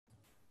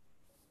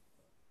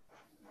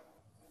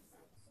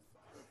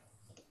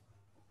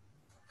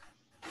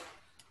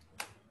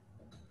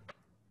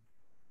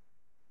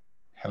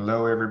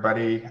Hello,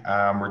 everybody.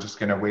 We're just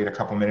going to wait a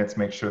couple minutes,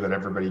 make sure that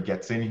everybody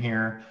gets in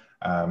here.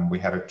 We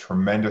had a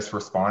tremendous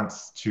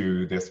response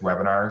to this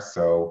webinar,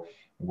 so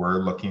we're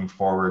looking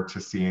forward to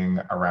seeing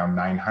around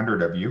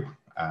 900 of you.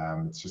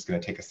 It's just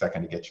going to take a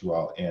second to get you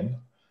all in.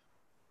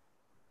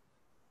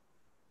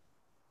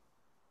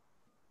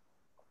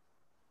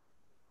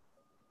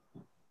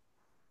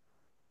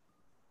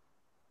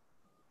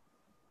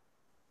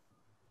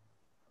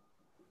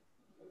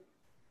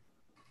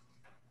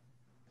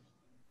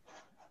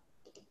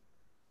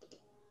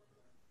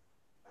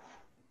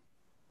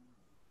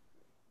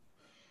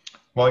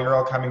 While you're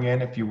all coming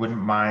in, if you wouldn't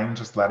mind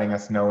just letting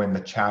us know in the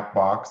chat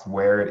box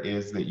where it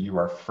is that you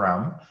are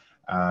from,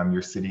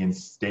 your city and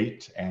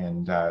state,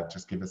 and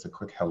just give us a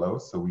quick hello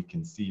so we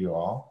can see you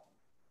all.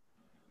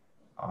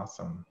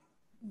 Awesome.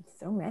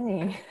 So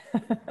many.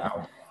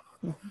 Wow.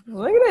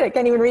 Look at it, I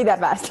can't even read that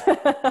fast.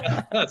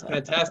 That's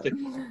fantastic.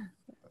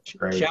 That's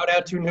great. Shout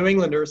out to New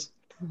Englanders.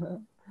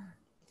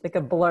 Like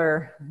a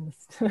blur.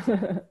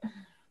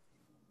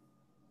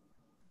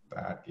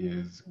 That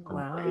is great.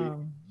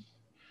 Wow.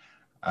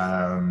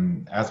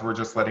 As we're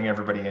just letting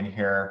everybody in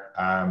here,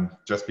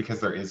 just because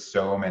there is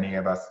so many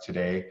of us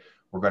today,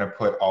 we're going to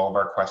put all of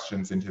our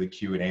questions into the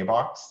Q&A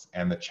box,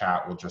 and the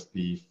chat will just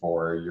be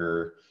for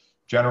your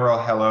general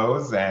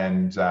hellos.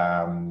 And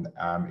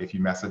if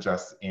you message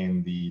us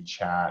in the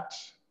chat,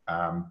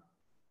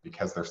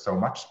 because there's so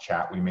much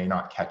chat, we may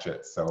not catch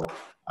it. So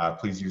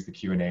please use the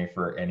Q&A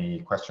for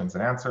any questions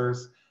and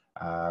answers.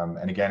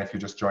 And again, if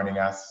you're just joining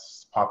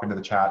us, pop into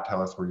the chat,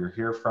 tell us where you're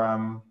here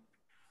from.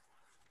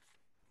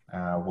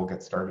 We'll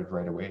get started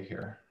right away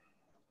here.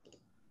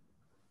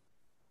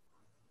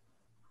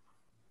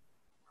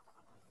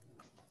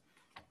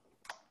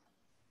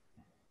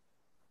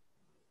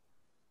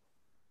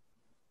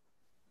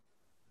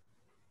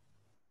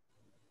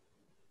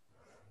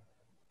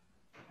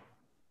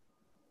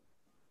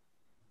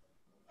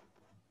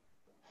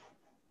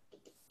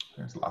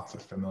 There's lots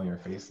of familiar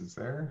faces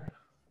there.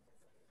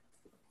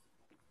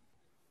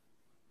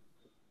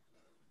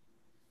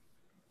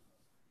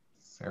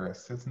 Sarah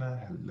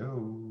Cisna,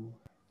 hello.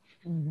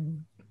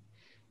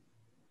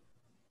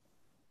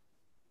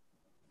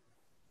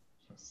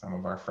 Some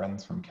of our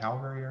friends from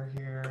Calgary are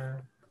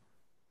here.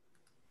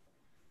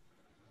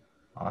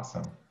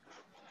 Awesome.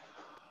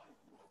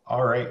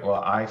 All right,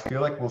 well, I feel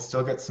like we'll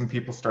still get some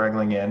people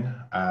straggling in,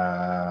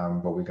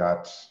 but we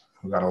got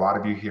a lot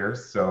of you here.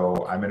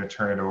 So I'm going to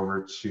turn it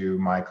over to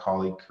my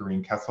colleague,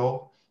 Corinne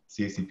Kessel,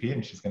 CACP,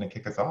 and she's going to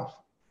kick us off.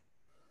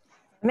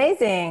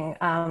 Amazing.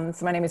 So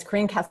my name is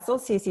Corinne Kessel,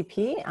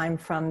 CACP. I'm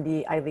from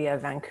the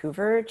ILEA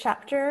Vancouver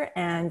chapter,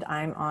 and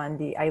I'm on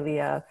the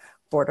ILEA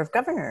Board of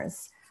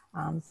Governors.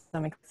 So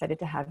I'm excited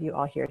to have you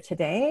all here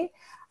today.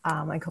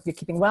 I hope you're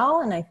keeping well,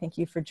 and I thank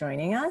you for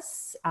joining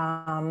us.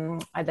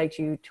 I'd like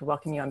to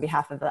welcome you on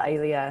behalf of the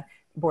ILEA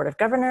Board of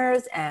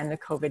Governors and the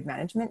COVID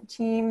management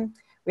team.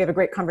 We have a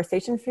great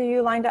conversation for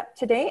you lined up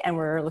today, and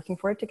we're looking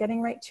forward to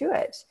getting right to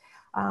it.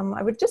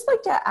 I would just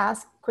like to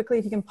ask quickly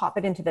if you can pop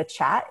it into the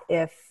chat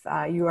if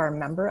you are a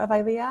member of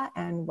ILEA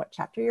and what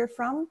chapter you're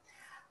from.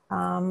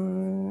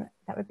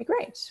 That would be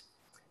great.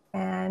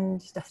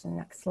 And just the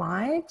next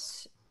slide.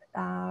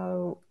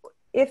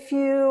 If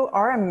you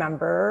are a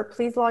member,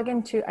 please log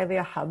into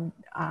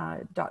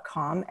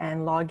ileahub.com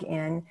and log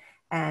in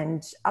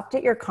and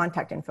update your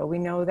contact info. We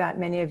know that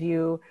many of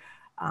you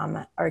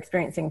are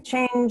experiencing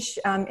change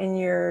in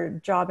your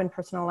job and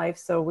personal life.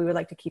 So we would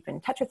like to keep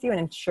in touch with you and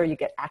ensure you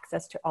get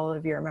access to all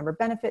of your member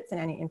benefits and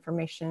any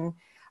information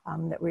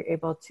that we're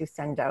able to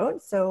send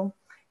out. So,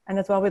 and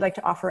as well, we'd like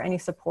to offer any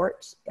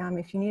support.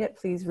 If you need it,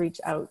 please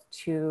reach out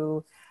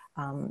to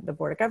the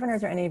Board of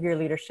Governors or any of your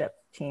leadership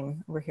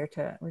team. We're here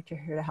to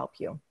help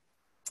you.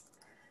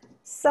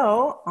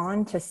 So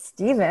on to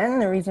Stephen,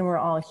 the reason we're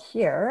all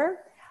here.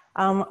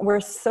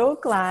 We're so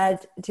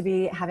glad to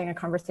be having a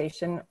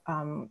conversation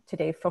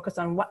today focused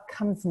on what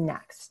comes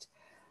next.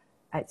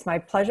 It's my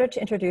pleasure to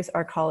introduce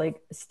our colleague,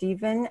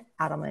 Stephen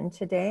Adelman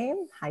today.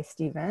 Hi,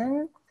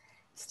 Stephen.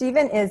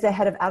 Stephen is the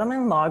head of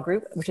Adelman Law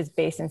Group, which is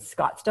based in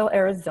Scottsdale,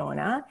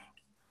 Arizona,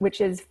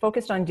 which is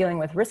focused on dealing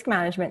with risk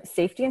management,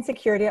 safety, and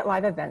security at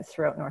live events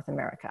throughout North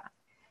America.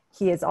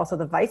 He is also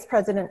the vice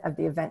president of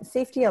the Event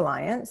Safety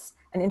Alliance,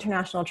 an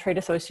international trade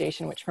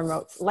association which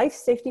promotes life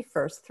safety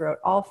first throughout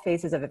all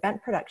phases of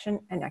event production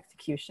and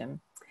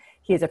execution.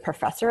 He is a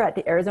professor at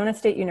the Arizona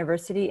State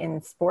University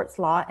in Sports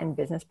Law and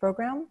Business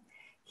Program.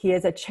 He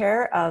is a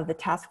chair of the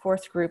task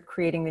force group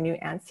creating the new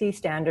ANSI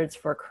standards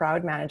for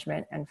crowd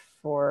management and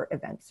for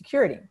event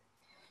security.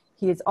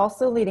 He is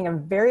also leading a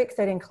very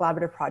exciting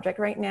collaborative project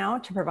right now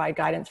to provide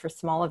guidance for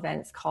small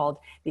events called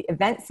the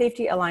Event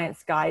Safety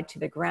Alliance Guide to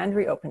the Grand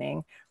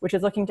Reopening, which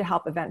is looking to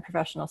help event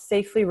professionals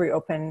safely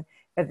reopen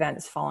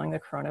events following the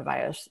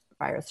coronavirus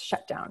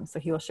shutdown. So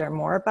he will share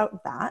more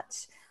about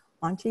that.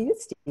 On to you,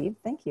 Steve.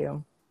 Thank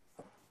you.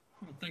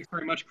 Well, thanks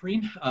very much,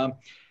 Corinne.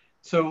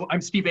 So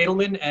I'm Steve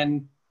Adelman,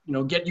 and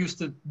get used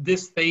to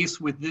this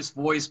face with this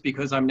voice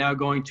because I'm now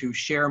going to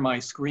share my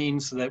screen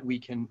so that we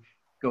can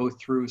go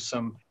through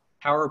some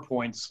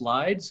PowerPoint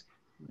slides.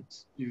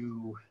 Let's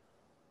do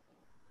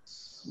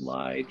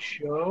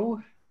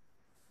slideshow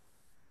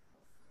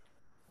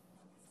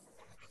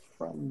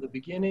from the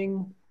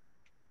beginning.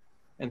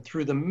 And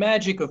through the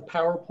magic of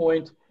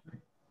PowerPoint,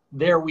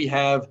 there we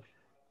have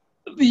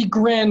the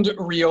grand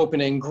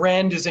reopening.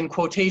 Grand is in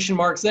quotation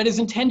marks. That is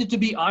intended to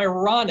be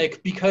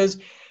ironic because,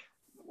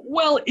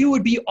 well, it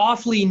would be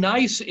awfully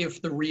nice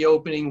if the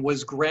reopening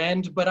was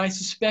grand, but I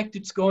suspect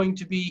it's going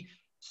to be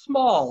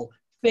small,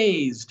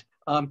 phased.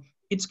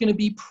 It's going to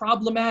be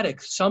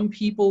problematic. Some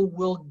people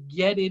will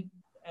get it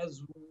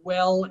as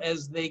well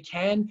as they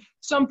can.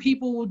 Some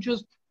people will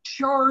just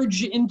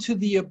charge into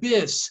the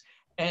abyss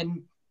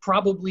and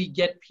probably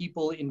get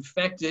people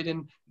infected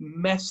and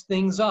mess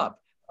things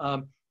up.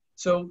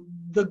 So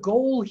the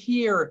goal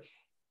here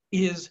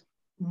is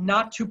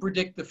not to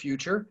predict the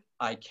future.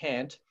 I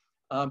can't.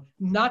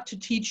 Not to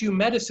teach you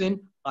medicine.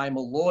 I'm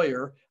a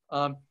lawyer.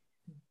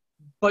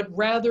 But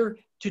rather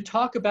to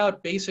talk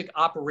about basic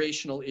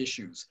operational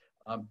issues,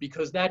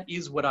 because that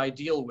is what I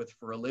deal with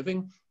for a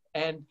living,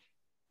 and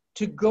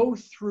to go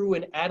through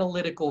an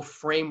analytical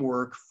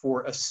framework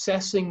for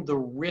assessing the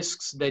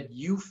risks that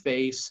you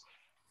face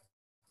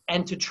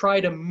and to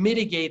try to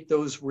mitigate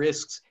those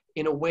risks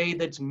in a way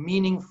that's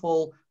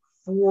meaningful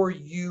for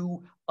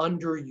you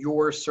under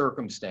your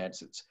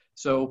circumstances.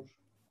 So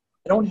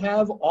I don't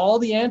have all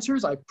the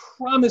answers, I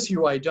promise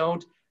you I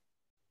don't,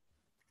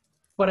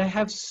 but I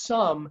have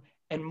some,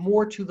 and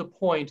more to the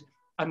point,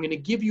 I'm going to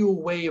give you a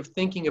way of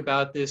thinking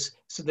about this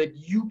so that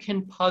you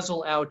can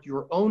puzzle out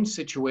your own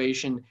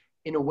situation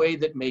in a way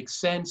that makes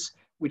sense,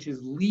 which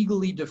is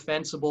legally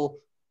defensible,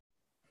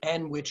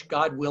 and which,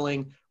 God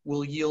willing,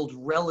 will yield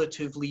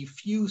relatively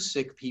few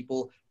sick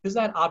people, because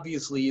that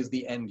obviously is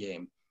the end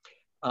game.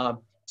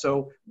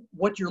 So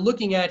what you're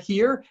looking at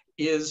here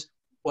is,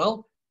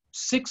 well,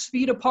 6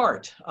 feet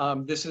apart.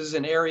 This is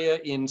an area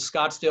in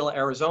Scottsdale,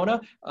 Arizona,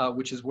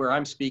 which is where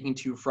I'm speaking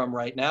to you from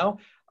right now.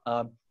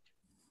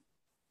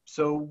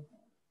 So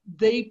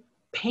they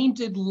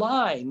painted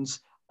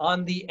lines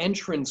on the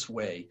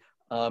entranceway.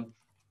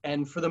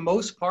 And for the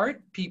most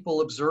part, people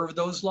observe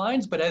those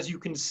lines, but as you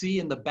can see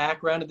in the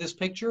background of this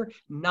picture,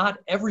 not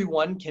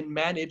everyone can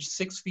manage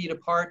 6 feet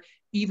apart,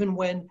 even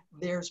when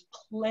there's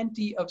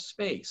plenty of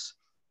space.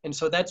 And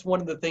so that's one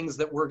of the things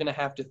that we're gonna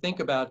have to think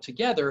about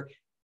together,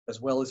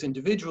 as well as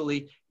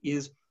individually,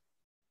 is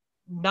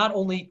not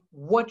only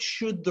what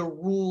should the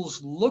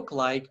rules look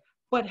like,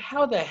 but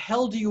how the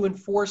hell do you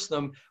enforce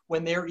them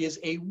when there is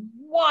a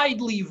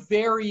widely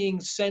varying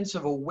sense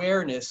of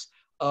awareness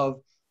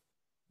of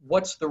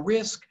what's the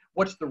risk?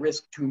 What's the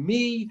risk to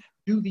me?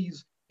 Do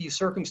these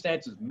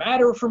circumstances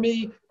matter for me?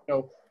 You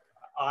know,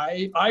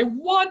 I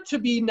want to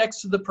be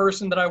next to the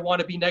person that I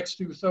want to be next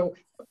to, so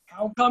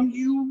how come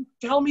you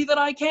tell me that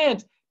I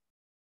can't?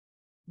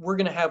 We're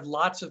going to have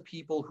lots of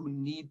people who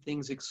need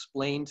things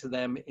explained to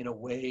them in a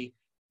way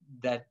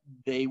that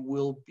they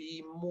will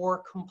be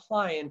more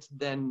compliant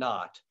than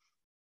not.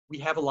 We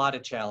have a lot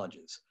of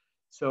challenges.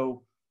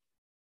 So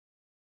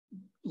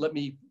let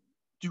me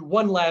do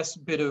one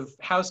last bit of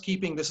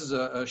housekeeping. This is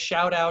a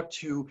shout out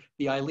to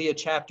the ILEA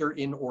chapter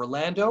in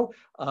Orlando,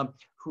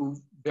 who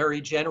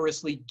very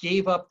generously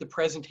gave up the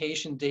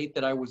presentation date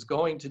that I was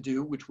going to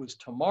do, which was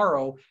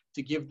tomorrow,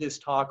 to give this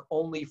talk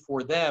only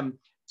for them.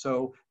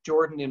 So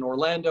Jordan in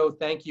Orlando,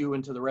 thank you,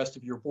 and to the rest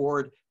of your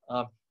board.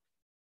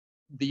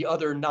 The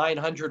other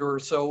 900 or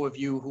so of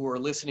you who are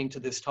listening to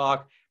this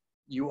talk,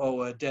 you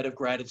owe a debt of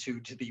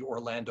gratitude to the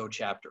Orlando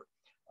chapter.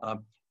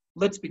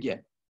 Let's begin.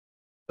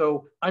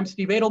 So I'm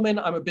Steve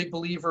Adelman. I'm a big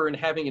believer in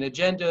having an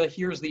agenda.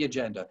 Here's the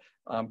agenda.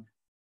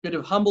 Bit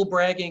of humble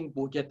bragging.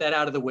 We'll get that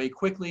out of the way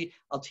quickly.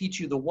 I'll teach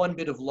you the one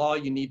bit of law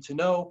you need to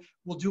know.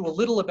 We'll do a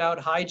little about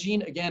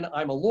hygiene. Again,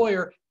 I'm a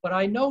lawyer, but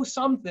I know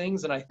some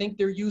things and I think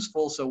they're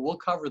useful, so we'll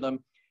cover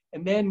them.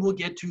 And then we'll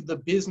get to the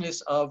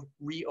business of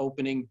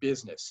reopening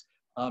business.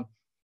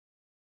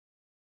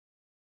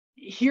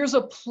 Here's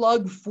a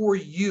plug for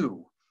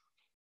you.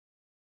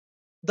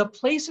 The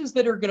places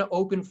that are going to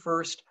open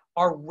first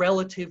are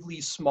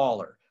relatively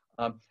smaller.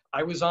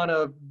 I was on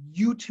a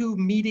YouTube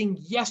meeting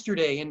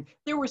yesterday and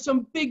there were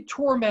some big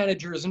tour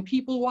managers and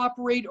people who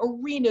operate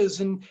arenas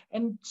and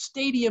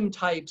stadium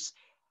types,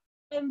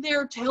 and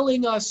they're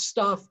telling us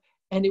stuff,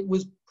 and it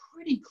was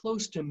pretty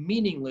close to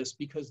meaningless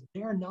because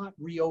they're not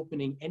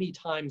reopening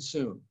anytime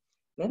soon.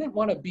 And I didn't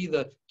want to be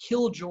the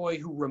killjoy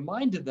who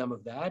reminded them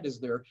of that as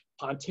they're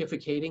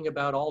pontificating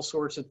about all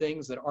sorts of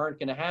things that aren't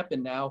going to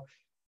happen now.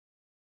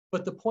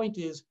 But the point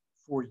is,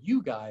 for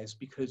you guys,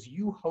 because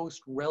you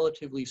host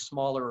relatively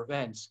smaller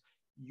events,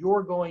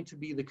 you're going to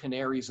be the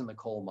canaries in the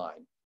coal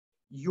mine.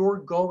 You're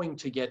going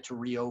to get to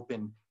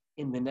reopen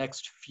in the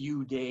next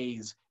few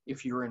days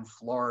if you're in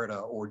Florida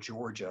or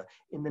Georgia,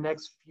 in the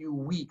next few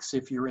weeks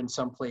if you're in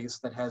some place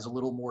that has a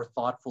little more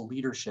thoughtful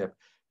leadership.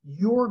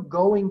 You're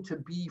going to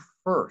be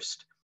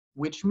first,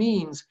 which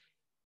means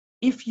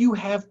if you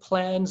have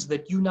plans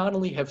that you not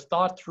only have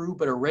thought through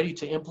but are ready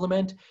to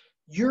implement,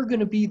 you're going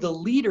to be the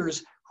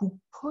leaders who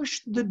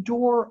push the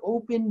door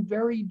open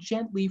very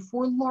gently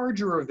for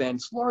larger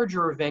events,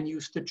 larger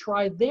venues to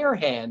try their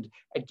hand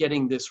at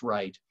getting this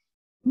right.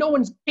 No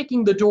one's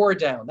kicking the door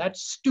down.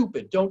 That's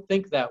stupid. Don't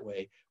think that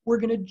way. We're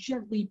going to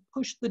gently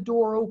push the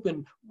door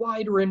open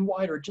wider and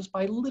wider just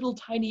by little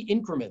tiny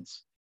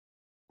increments.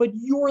 But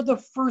you're the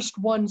first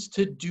ones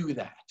to do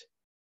that,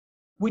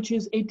 which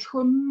is a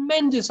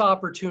tremendous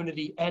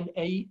opportunity and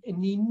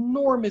an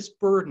enormous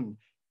burden.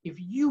 If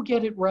you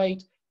get it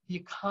right, the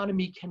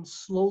economy can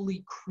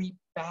slowly creep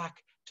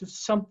back to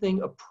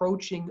something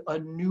approaching a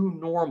new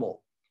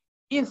normal.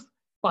 If,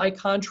 by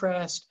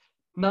contrast,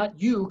 not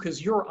you,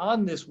 because you're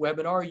on this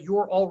webinar,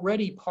 you're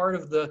already part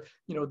of the,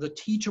 the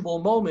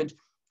teachable moment,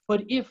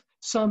 but if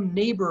some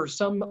neighbor,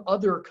 some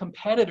other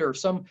competitor,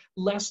 some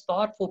less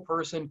thoughtful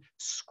person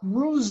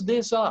screws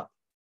this up,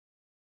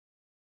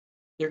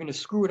 they're going to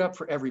screw it up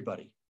for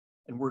everybody.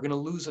 And we're going to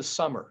lose a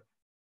summer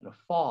and a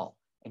fall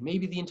and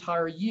maybe the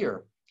entire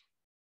year.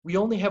 We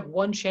only have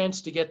one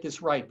chance to get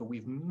this right, but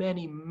we've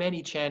many,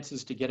 many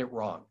chances to get it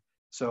wrong.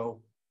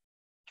 So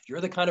if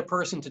you're the kind of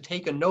person to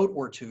take a note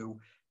or two,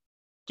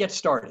 get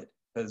started,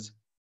 because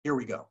here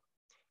we go.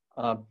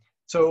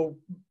 So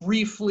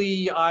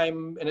briefly,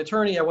 I'm an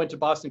attorney. I went to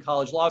Boston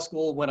College Law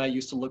School when I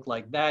used to look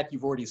like that.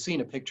 You've already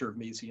seen a picture of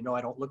me, so you know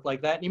I don't look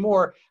like that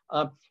anymore.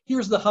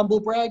 Here's the humble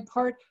brag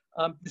part.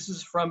 This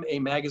is from a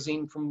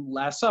magazine from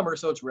last summer,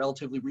 so it's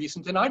relatively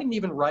recent, and I didn't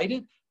even write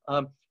it.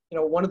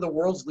 One of the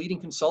world's leading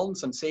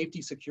consultants on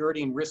safety,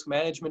 security, and risk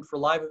management for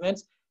live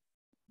events.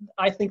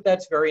 I think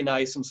that's very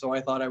nice, and so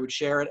I thought I would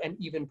share it and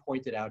even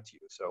point it out to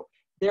you. So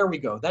there we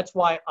go. That's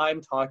why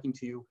I'm talking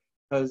to you,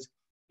 because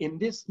in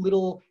this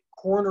little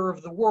corner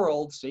of the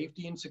world,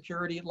 safety and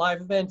security at live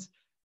events,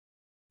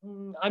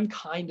 I'm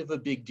kind of a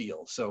big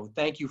deal. So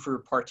thank you for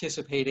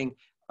participating.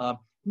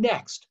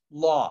 Next,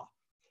 law.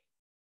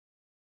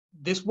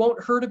 This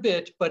won't hurt a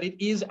bit, but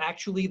it is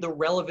actually the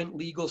relevant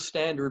legal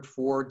standard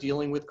for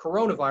dealing with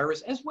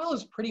coronavirus, as well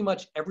as pretty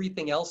much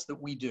everything else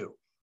that we do.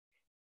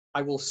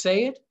 I will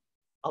say it.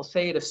 I'll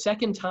say it a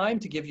second time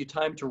to give you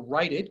time to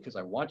write it, because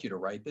I want you to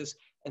write this,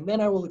 and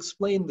then I will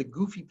explain the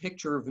goofy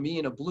picture of me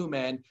and a blue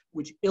man,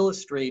 which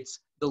illustrates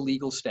the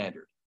legal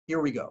standard. Here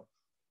we go.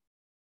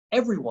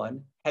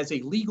 Everyone has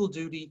a legal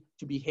duty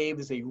to behave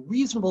as a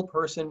reasonable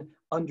person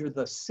under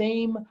the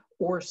same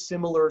or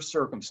similar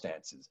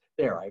circumstances.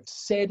 There, I've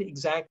said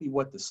exactly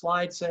what the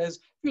slide says.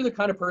 If you're the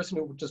kind of person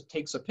who just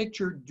takes a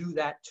picture, do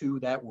that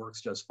too. That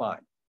works just fine.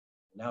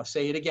 Now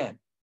say it again.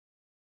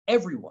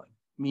 Everyone,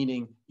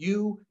 meaning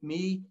you,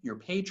 me, your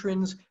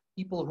patrons,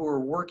 people who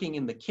are working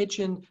in the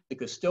kitchen, the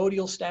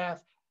custodial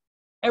staff,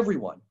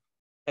 everyone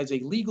has a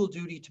legal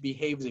duty to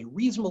behave as a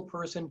reasonable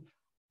person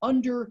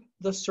under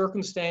the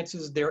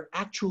circumstances they're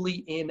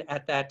actually in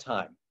at that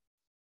time.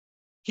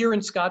 Here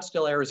in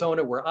Scottsdale,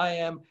 Arizona, where I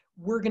am,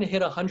 we're going to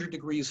hit 100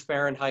 degrees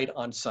Fahrenheit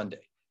on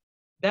Sunday.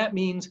 That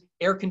means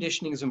air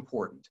conditioning is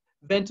important,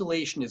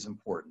 ventilation is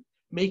important,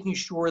 making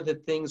sure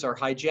that things are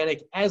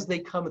hygienic as they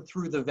come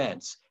through the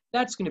vents.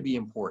 That's going to be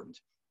important.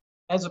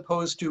 As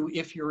opposed to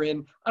if you're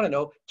in, I don't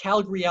know,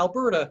 Calgary,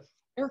 Alberta,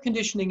 air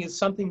conditioning is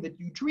something that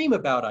you dream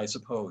about, I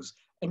suppose.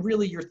 And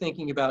really you're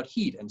thinking about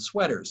heat and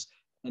sweaters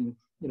and,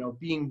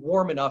 being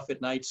warm enough at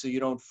night so you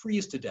don't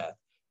freeze to death.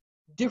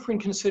 Different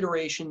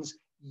considerations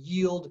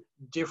yield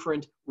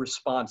different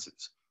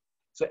responses.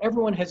 So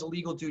everyone has a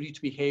legal duty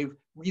to behave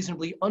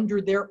reasonably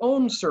under their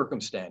own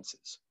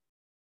circumstances.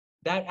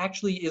 That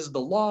actually is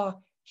the law.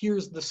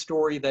 Here's the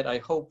story that I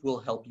hope will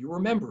help you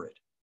remember it.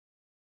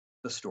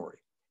 The story.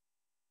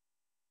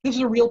 This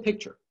is a real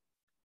picture.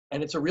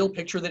 And it's a real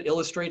picture that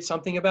illustrates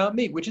something about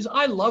me, which is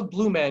I love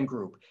Blue Man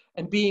Group.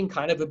 And being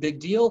kind of a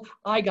big deal,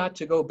 I got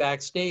to go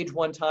backstage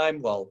one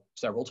time, well,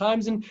 several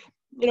times. And,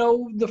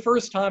 the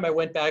first time I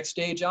went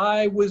backstage,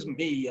 I was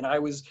me. And I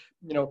was,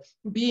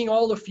 being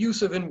all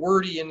effusive and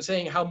wordy and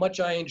saying how much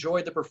I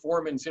enjoyed the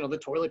performance, the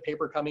toilet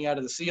paper coming out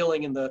of the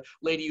ceiling and the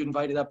lady you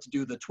invited up to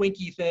do the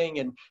Twinkie thing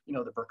and,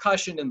 the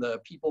percussion and the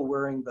people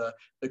wearing the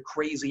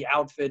crazy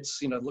outfits,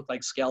 look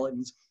like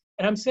skeletons.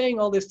 And I'm saying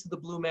all this to the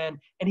blue man,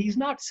 and he's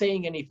not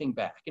saying anything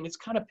back. And it's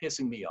kind of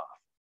pissing me off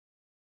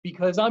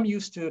because I'm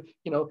used to,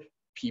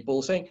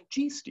 people saying,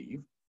 gee,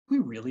 Steve, we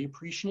really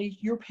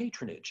appreciate your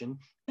patronage. And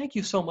thank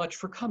you so much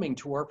for coming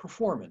to our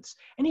performance.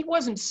 And he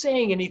wasn't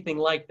saying anything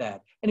like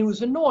that. And it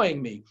was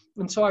annoying me.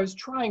 And so I was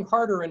trying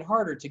harder and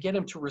harder to get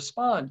him to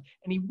respond.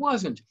 And he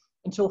wasn't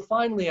until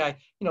finally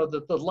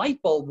the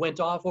light bulb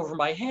went off over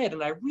my head.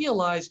 And I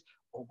realized,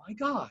 oh my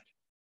God,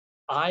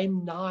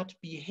 I'm not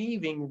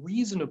behaving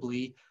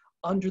reasonably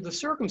under the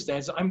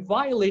circumstances. I'm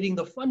violating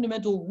the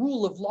fundamental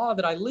rule of law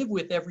that I live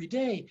with every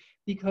day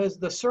because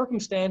the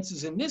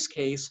circumstances in this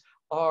case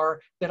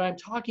are that I'm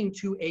talking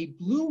to a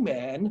blue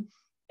man.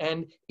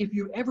 And if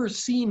you've ever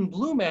seen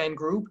Blue Man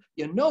Group,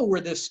 you know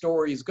where this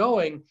story is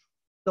going.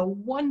 The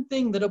one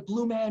thing that a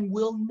blue man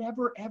will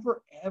never,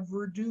 ever,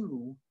 ever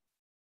do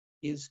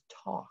is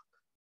talk.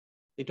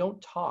 They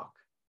don't talk,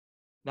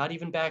 not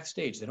even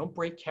backstage. They don't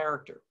break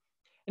character.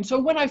 And so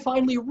when I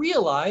finally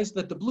realized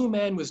that the blue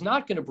man was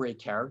not going to break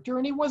character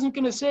and he wasn't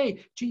going to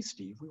say, gee,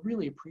 Steve, we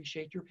really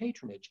appreciate your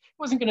patronage. He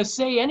wasn't going to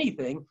say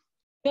anything.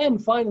 Then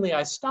finally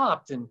I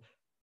stopped and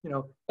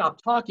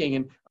stopped talking,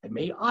 and I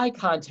made eye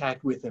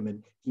contact with him,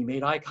 and he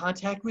made eye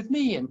contact with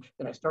me, and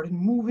then I started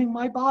moving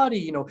my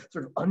body,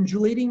 sort of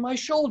undulating my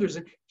shoulders,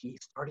 and he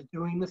started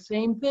doing the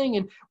same thing,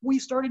 and we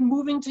started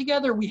moving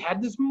together. We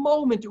had this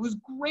moment. It was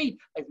great.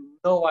 I have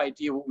no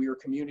idea what we were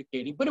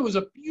communicating, but it was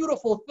a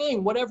beautiful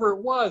thing, whatever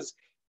it was.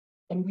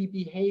 And we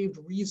behaved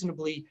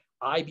reasonably.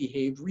 I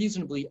behaved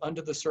reasonably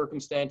under the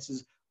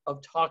circumstances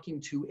of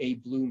talking to a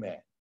blue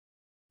man,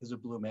 because a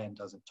blue man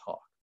doesn't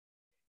talk.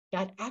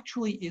 That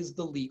actually is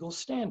the legal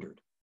standard.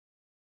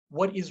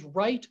 What is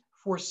right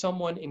for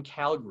someone in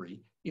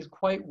Calgary is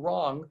quite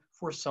wrong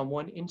for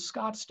someone in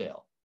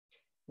Scottsdale.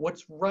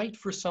 What's right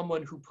for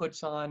someone who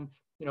puts on,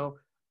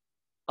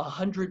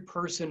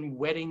 100-person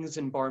weddings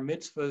and bar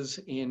mitzvahs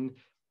in,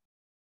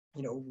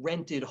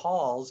 rented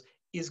halls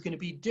is going to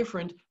be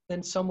different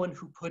than someone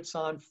who puts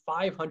on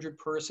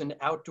 500-person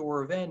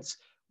outdoor events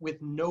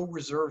with no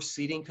reserved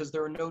seating because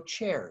there are no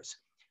chairs.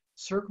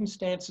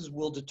 Circumstances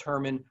will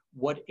determine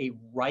what a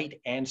right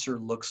answer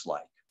looks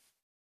like.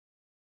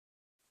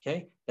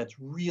 Okay, that's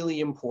really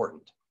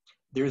important.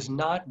 There's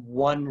not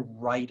one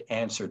right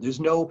answer. There's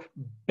no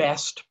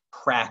best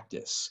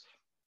practice.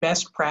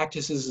 Best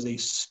practices is a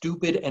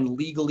stupid and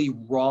legally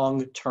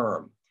wrong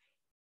term.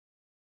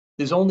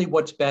 There's only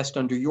what's best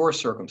under your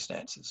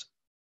circumstances.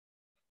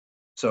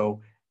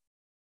 So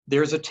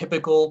there's a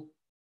typical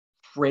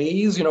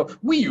phrase,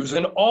 we use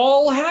an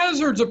all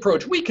hazards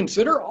approach. We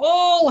consider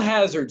all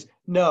hazards.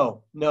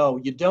 No,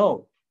 you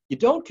don't. You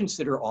don't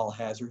consider all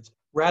hazards.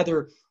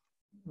 Rather,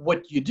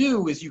 what you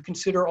do is you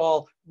consider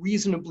all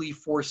reasonably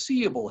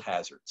foreseeable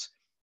hazards.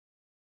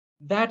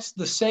 That's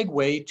the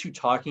segue to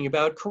talking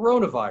about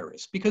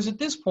coronavirus, because at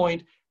this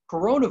point,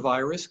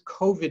 coronavirus,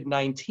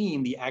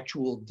 COVID-19, the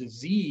actual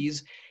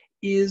disease,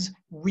 is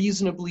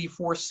reasonably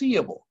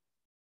foreseeable.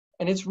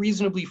 And it's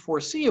reasonably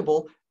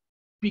foreseeable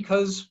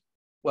because,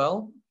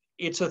 well,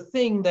 it's a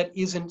thing that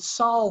isn't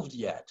solved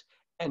yet.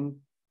 And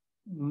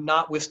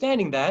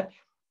notwithstanding that,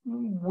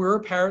 we're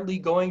apparently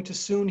going to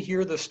soon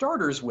hear the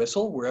starter's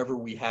whistle wherever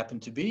we happen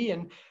to be,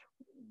 and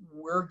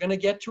we're going to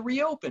get to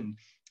reopen.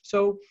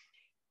 So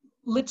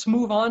let's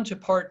move on to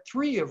part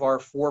 3 of our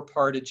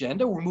 4-part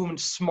agenda. We're moving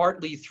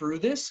smartly through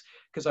this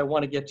because I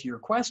want to get to your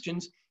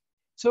questions.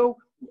 So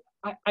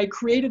I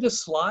created a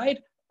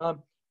slide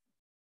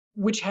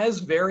which has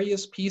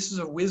various pieces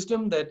of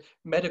wisdom that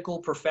medical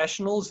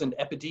professionals and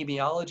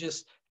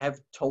epidemiologists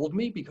have told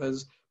me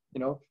because,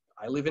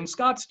 I live in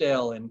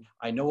Scottsdale and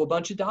I know a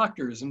bunch of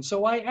doctors. And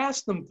so I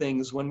ask them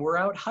things when we're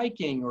out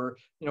hiking or,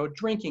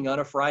 drinking on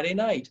a Friday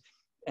night,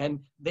 and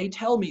they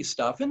tell me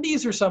stuff. And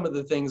these are some of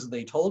the things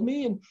they told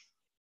me. And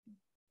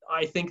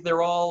I think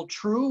they're all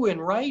true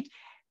and right.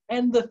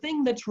 And the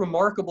thing that's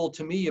remarkable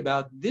to me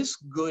about this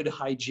good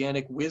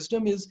hygienic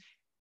wisdom is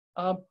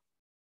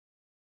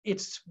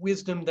it's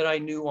wisdom that I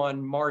knew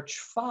on March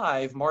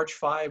 5. March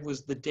 5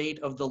 was the date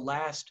of the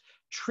last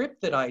trip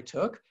that I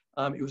took.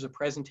 It was a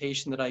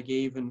presentation that I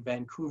gave in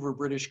Vancouver,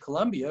 British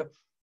Columbia,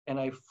 and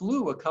I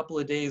flew a couple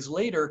of days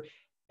later,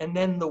 and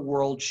then the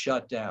world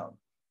shut down.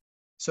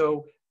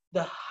 So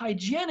the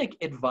hygienic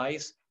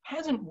advice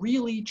hasn't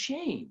really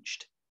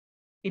changed.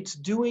 It's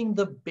doing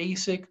the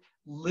basic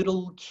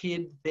little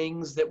kid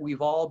things that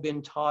we've all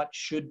been taught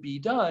should be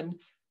done,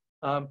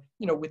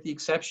 with the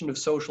exception of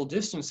social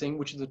distancing,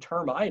 which is a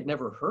term I had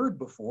never heard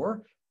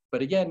before.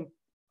 But again,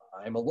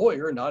 I'm a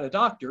lawyer, not a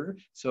doctor,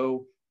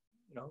 so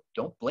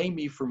don't blame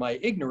me for my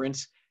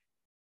ignorance.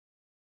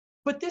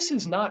 But this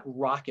is not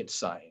rocket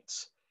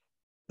science.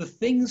 The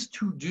things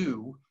to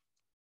do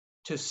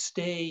to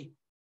stay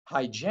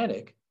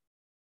hygienic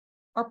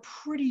are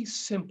pretty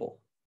simple.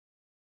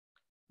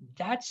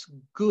 That's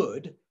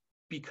good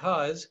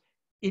because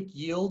it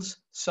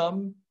yields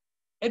some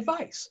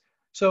advice.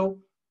 So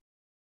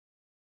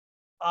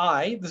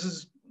this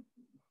is,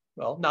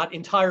 well, not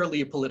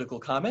entirely a political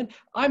comment.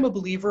 I'm a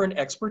believer in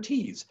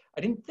expertise.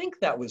 I didn't think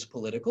that was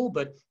political,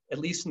 but at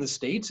least in the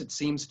States, it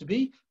seems to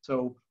be.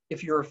 So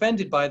if you're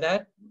offended by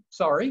that,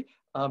 sorry.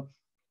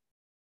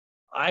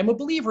 I'm a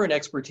believer in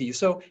expertise.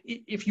 So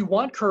if you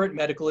want current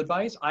medical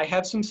advice, I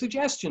have some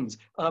suggestions.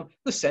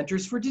 The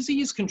Centers for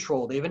Disease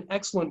Control, they have an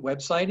excellent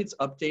website. It's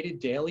updated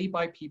daily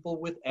by people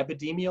with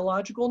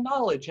epidemiological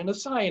knowledge and a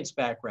science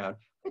background.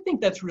 I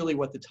think that's really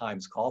what the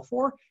times call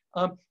for.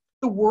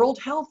 The World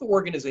Health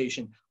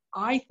Organization,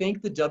 I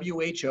think the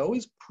WHO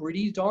is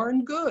pretty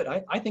darn good.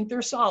 I think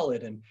they're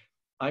solid, and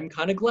I'm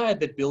kind of glad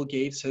that Bill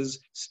Gates has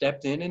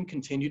stepped in and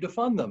continued to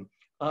fund them.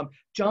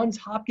 Johns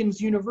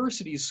Hopkins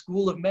University's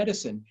School of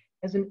Medicine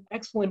has an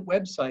excellent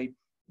website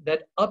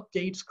that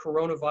updates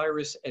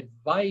coronavirus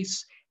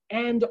advice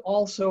and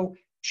also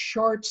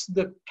charts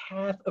the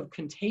path of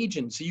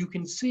contagion so you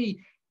can see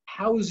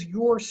how's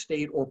your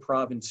state or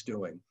province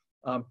doing.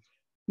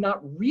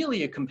 Not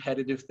really a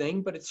competitive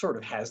thing, but it sort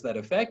of has that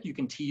effect. You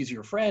can tease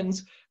your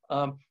friends.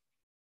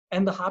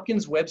 And the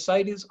Hopkins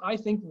website is, I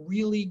think,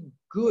 really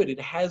good.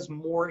 It has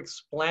more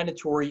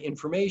explanatory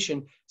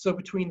information. So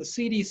between the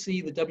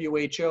CDC,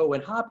 the WHO,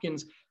 and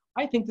Hopkins,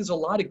 I think there's a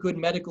lot of good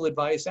medical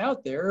advice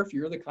out there if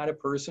you're the kind of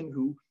person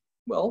who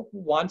well,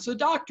 wants a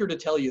doctor to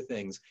tell you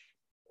things.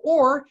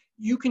 Or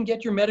you can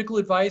get your medical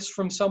advice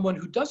from someone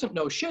who doesn't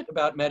know shit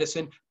about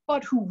medicine,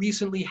 but who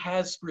recently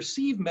has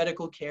received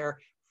medical care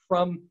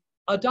from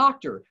a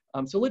doctor.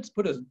 So let's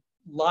put a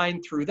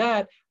line through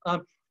that.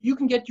 You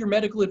can get your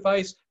medical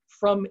advice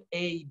from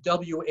a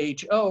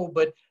WHO,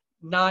 but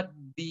not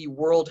the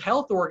World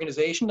Health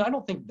Organization. I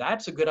don't think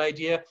that's a good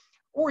idea.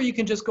 Or you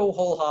can just go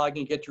whole hog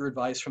and get your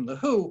advice from the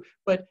WHO,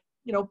 but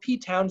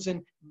Pete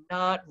Townsend,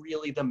 not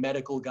really the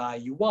medical guy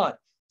you want.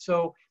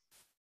 So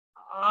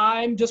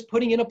I'm just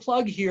putting in a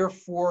plug here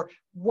for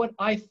what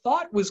I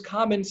thought was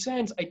common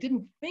sense. I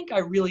didn't think I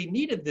really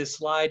needed this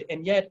slide,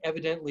 and yet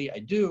evidently I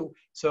do.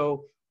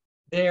 So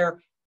there are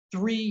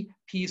 3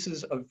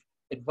 pieces of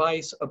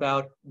advice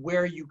about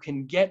where you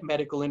can get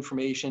medical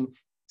information: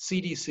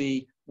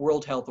 CDC,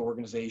 World Health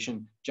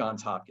Organization,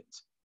 Johns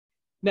Hopkins.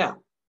 Now,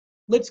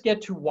 let's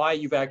get to why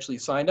you've actually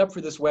signed up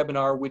for this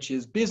webinar, which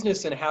is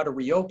business and how to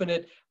reopen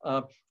it.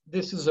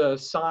 This is a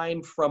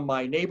sign from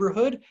my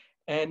neighborhood,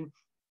 and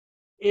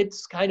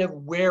it's kind of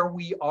where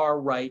we are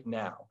right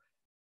now.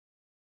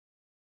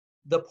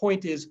 The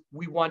point is,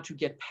 we want to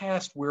get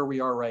past where we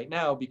are right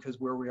now, because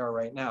where we are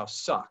right now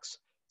sucks.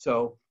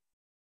 So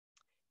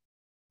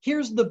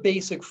here's the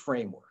basic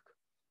framework.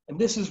 And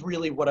this is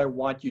really what I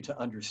want you to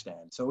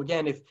understand. So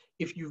again,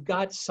 if you've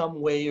got some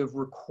way of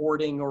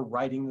recording or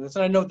writing this,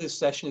 and I know this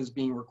session is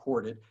being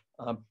recorded,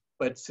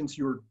 but since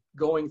you're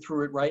going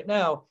through it right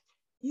now,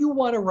 you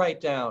want to write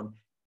down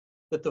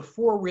that the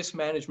 4 risk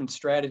management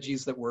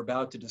strategies that we're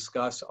about to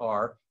discuss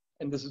are,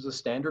 and this is a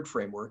standard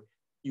framework,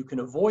 you can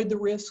avoid the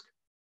risk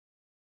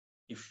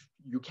if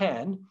you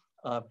can.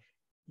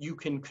 You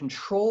can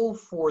control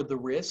for the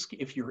risk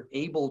if you're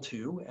able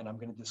to, and I'm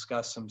going to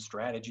discuss some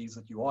strategies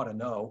that you ought to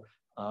know.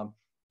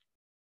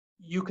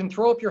 You can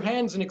throw up your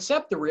hands and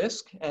accept the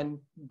risk, and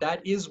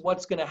that is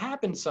what's going to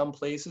happen some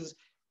places.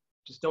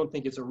 Just don't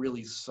think it's a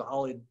really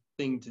solid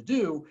thing to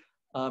do.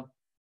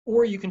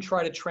 Or you can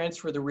try to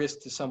transfer the risk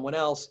to someone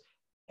else,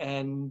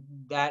 and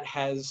that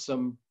has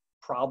some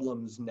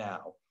problems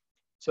now.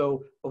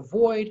 So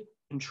avoid,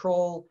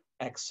 control,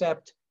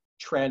 accept,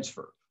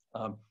 transfer.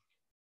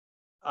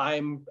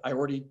 I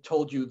already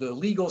told you the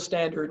legal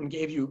standard and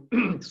gave you,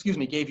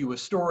 gave you a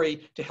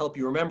story to help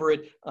you remember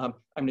it. I'm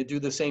going to do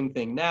the same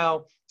thing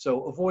now.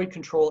 So avoid,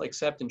 control,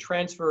 accept, and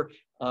transfer.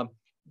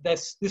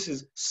 This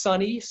is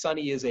Sunny.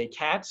 Sunny is a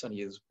cat.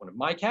 Sunny is one of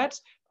my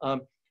cats.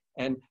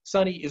 And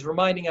Sunny is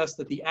reminding us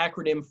that the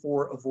acronym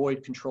for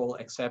avoid, control,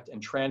 accept,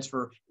 and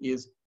transfer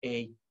is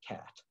a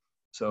cat.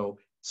 So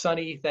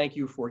Sunny, thank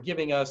you for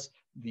giving us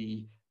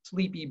the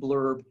sleepy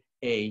blurb,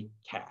 a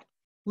cat.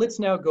 Let's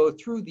now go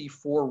through the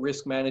 4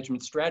 risk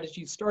management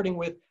strategies, starting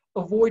with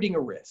avoiding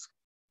a risk.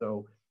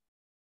 So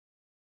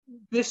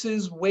this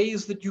is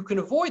ways that you can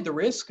avoid the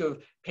risk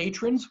of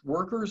patrons,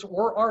 workers,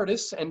 or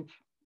artists. And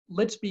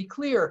let's be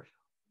clear,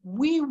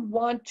 we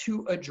want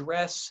to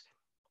address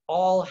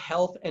all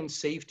health and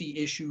safety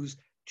issues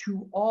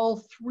to all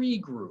 3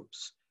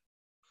 groups: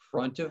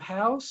 front of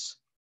house,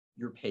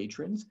 your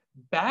patrons;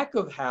 back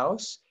of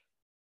house,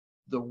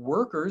 the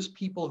workers,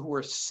 people who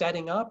are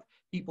setting up,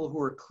 people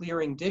who are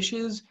clearing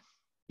dishes,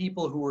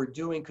 people who are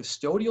doing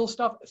custodial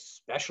stuff,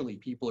 especially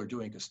people who are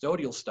doing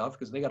custodial stuff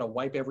because they got to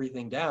wipe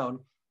everything down.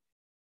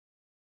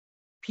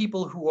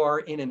 People who are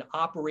in an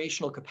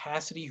operational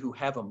capacity, who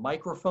have a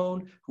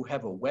microphone, who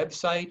have a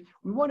website.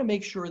 We want to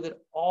make sure that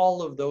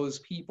all of those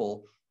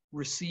people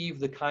receive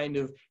the kind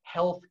of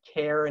health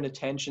care and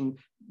attention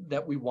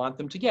that we want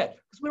them to get,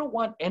 because we don't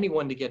want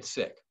anyone to get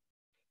sick.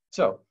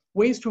 So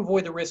ways to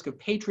avoid the risk of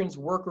patrons,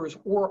 workers,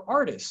 or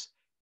artists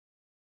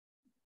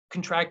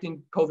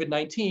contracting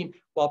COVID-19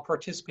 while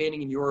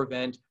participating in your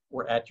event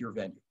or at your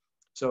venue.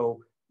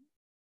 So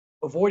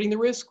avoiding the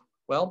risk,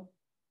 well,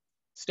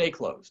 stay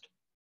closed.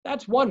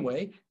 That's one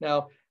way.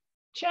 Now,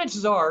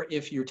 chances are,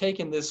 if you're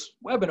taking this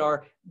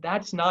webinar,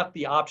 that's not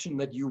the option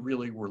that you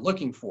really were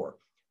looking for.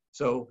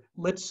 So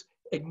let's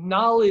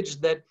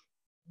acknowledge that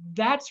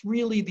that's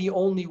really the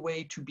only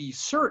way to be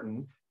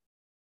certain,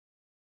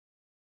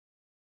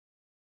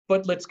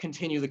 but let's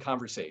continue the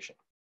conversation.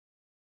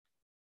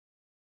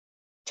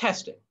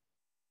 Testing.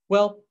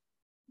 Well,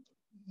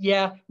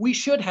 yeah, we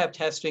should have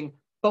testing,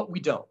 but we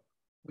don't.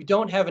 We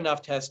don't have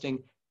enough testing,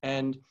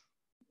 and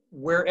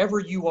wherever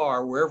you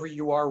are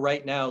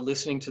right now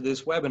listening to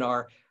this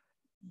webinar,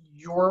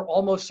 you're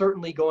almost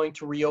certainly going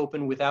to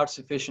reopen without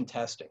sufficient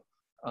testing.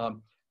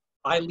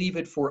 I leave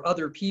it for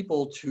other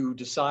people to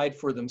decide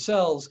for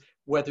themselves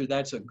whether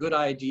that's a good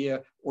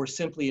idea or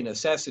simply a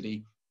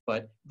necessity,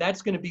 but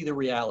that's going to be the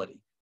reality.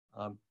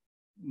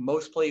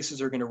 Most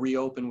places are going to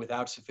reopen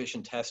without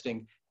sufficient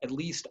testing, at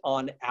least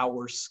on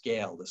our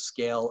scale, the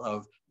scale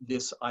of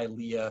this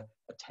ILEA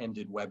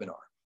attended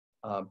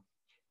webinar.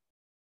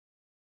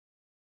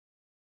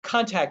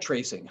 Contact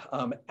tracing.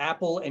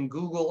 Apple and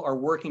Google are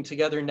working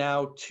together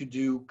now to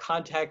do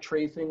contact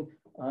tracing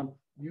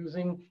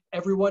using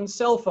everyone's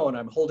cell phone.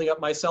 I'm holding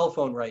up my cell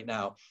phone right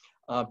now.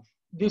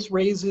 This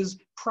raises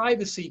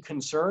privacy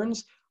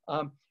concerns.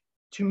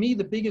 To me,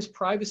 the biggest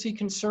privacy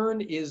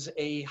concern is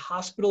a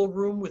hospital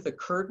room with a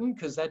curtain,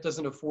 because that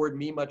doesn't afford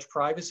me much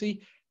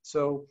privacy.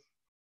 So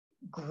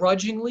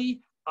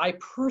grudgingly, I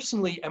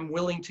personally am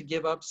willing to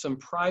give up some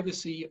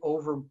privacy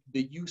over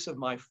the use of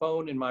my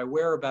phone and my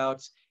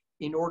whereabouts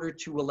in order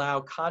to allow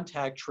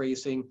contact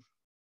tracing,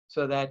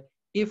 so that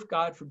if,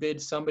 God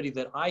forbid, somebody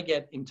that I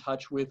get in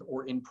touch with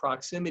or in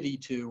proximity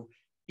to,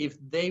 if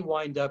they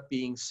wind up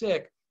being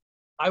sick,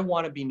 I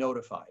want to be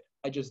notified.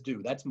 I just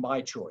do. That's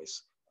my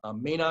choice.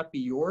 May not be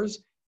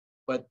yours,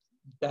 but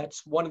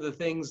that's one of the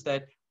things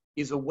that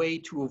is a way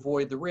to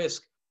avoid the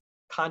risk,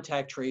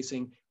 contact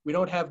tracing. We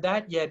don't have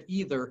that yet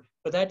either,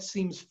 but that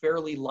seems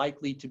fairly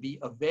likely to be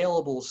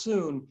available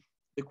soon.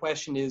 The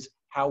question is,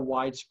 how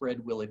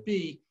widespread will it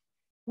be?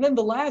 And then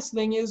the last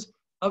thing is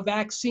a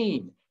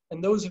vaccine.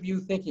 And those of you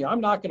thinking,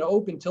 I'm not going to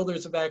open until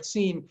there's a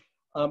vaccine,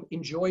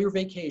 enjoy your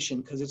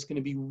vacation, because it's going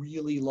to be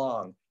really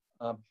long.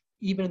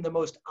 Even in the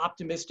most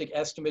optimistic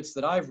estimates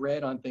that I've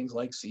read on things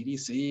like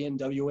CDC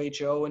and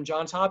WHO and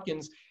Johns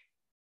Hopkins,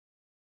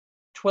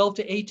 12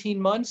 to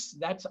 18 months,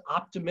 that's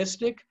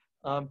optimistic.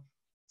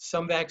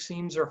 Some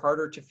vaccines are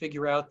harder to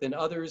figure out than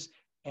others,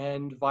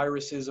 and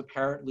viruses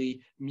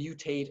apparently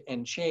mutate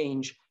and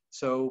change.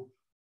 So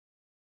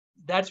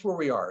that's where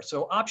we are.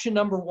 So option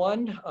number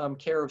one,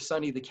 care of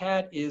Sunny the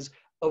cat, is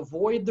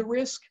avoid the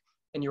risk.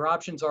 And your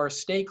options are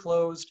stay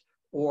closed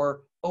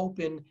or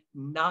open,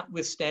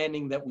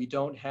 notwithstanding that we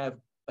don't have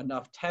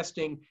enough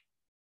testing,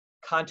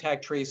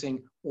 contact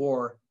tracing,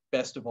 or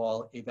best of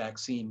all, a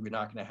vaccine. We're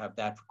not going to have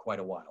that for quite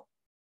a while.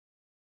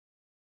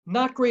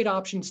 Not great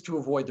options to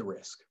avoid the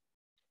risk.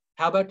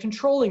 How about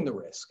controlling the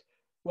risk?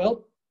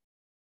 Well,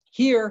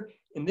 here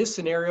in this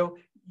scenario,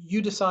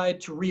 you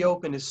decide to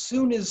reopen as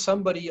soon as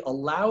somebody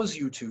allows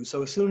you to,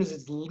 so as soon as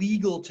it's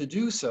legal to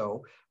do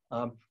so.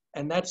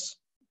 And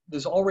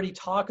there's already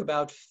talk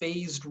about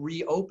phased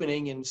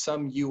reopening in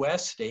some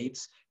US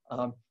states,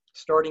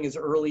 starting as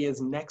early as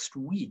next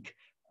week.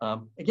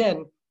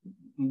 Again,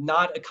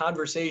 not a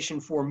conversation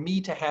for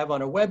me to have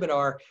on a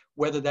webinar,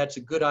 whether that's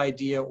a good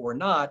idea or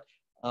not.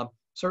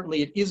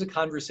 Certainly it is a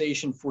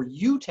conversation for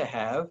you to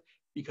have,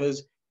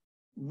 because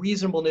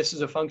reasonableness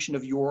is a function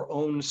of your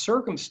own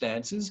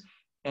circumstances.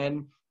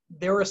 And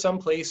there are some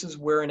places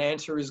where an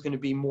answer is going to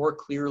be more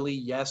clearly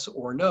yes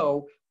or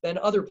no than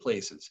other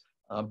places.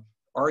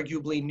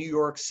 Arguably, New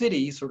York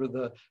City, sort of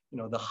the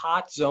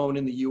hot zone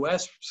in the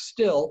US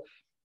still,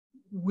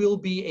 will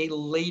be a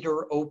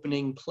later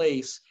opening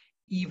place,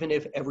 even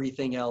if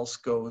everything else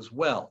goes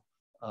well.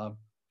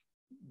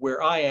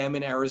 Where I am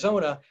in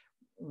Arizona,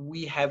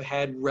 we have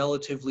had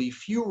relatively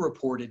few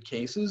reported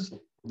cases,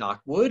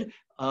 knock wood,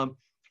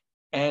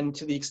 and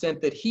to the extent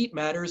that heat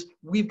matters,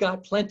 we've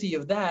got plenty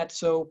of that.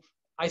 So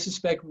I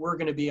suspect we're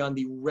going to be on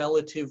the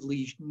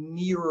relatively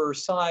nearer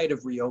side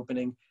of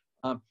reopening.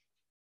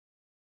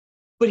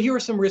 But here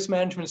are some risk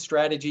management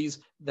strategies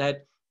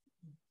that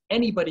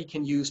anybody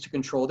can use to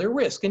control their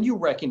risk. And you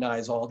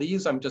recognize all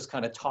these. I'm just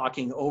kind of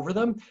talking over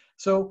them.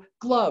 So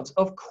gloves,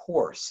 of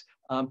course.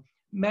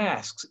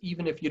 Masks,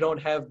 even if you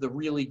don't have the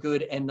really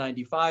good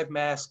N95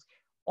 masks,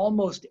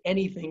 almost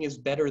anything is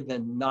better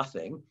than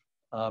nothing.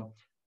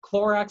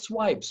 Clorox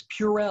wipes,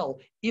 Purell.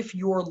 If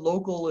your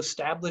local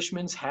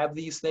establishments have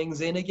these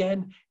things in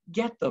again,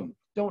 get them.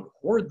 Don't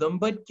hoard them,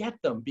 but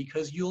get them,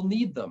 because you'll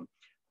need them.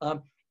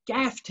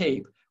 Gaff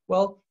tape.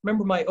 Well,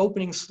 remember my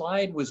opening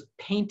slide was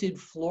painted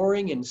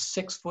flooring in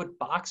 6-foot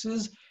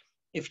boxes?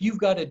 If you've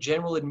got a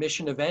general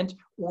admission event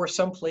or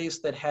someplace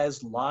that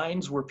has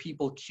lines where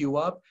people queue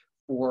up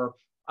for,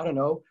 I don't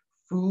know,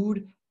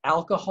 food,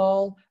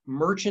 alcohol,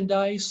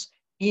 merchandise,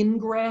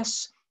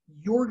 ingress,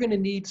 you're going to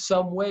need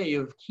some way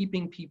of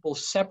keeping people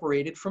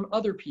separated from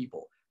other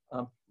people.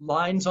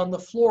 Lines on the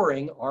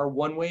flooring are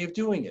one way of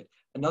doing it.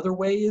 Another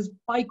way is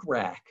bike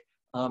rack.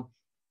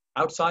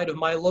 Outside of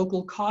my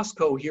local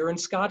Costco here in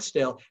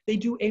Scottsdale, they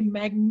do a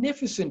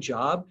magnificent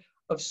job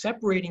of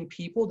separating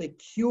people. They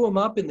queue them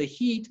up in the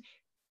heat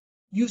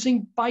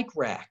using bike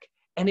rack,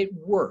 and it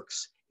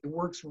works. It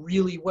works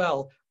really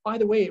well. By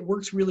the way, it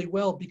works really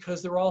well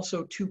because there are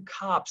also 2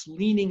 cops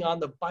leaning on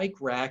the bike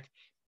rack,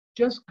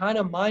 just kind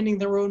of minding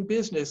their own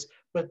business,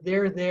 but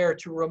they're there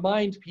to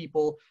remind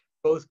people,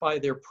 both by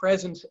their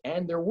presence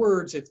and their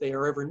words, if they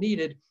are ever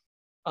needed.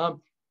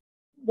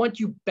 Once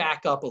you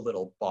back up a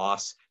little,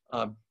 boss,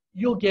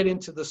 you'll get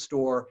into the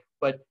store,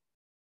 but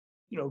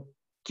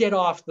get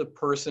off the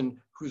person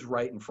who's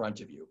right in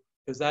front of you,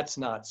 because that's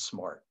not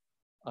smart.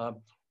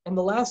 And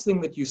the last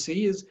thing that you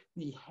see is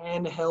the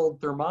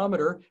handheld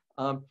thermometer.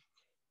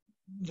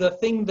 The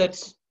thing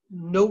that's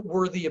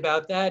noteworthy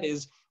about that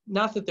is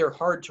not that they're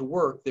hard to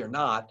work, they're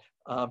not,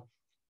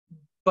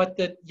 but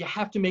that you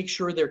have to make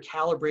sure they're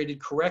calibrated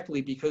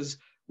correctly, because,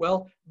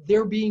 well,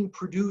 they're being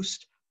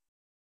produced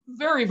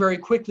very, very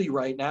quickly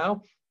right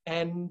now,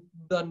 and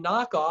the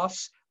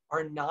knockoffs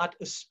are not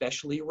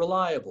especially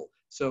reliable.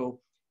 So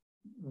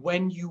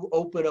when you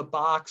open a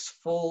box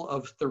full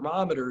of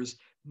thermometers,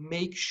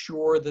 make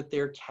sure that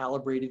they're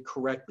calibrated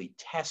correctly.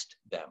 Test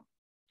them.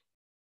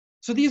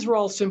 So these are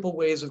all simple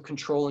ways of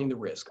controlling the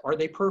risk. Are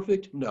they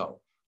perfect?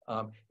 No.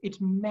 It's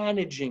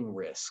managing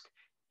risk.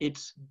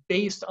 It's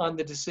based on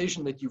the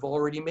decision that you've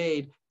already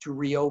made to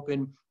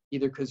reopen,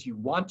 either because you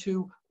want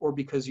to or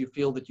because you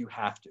feel that you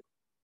have to.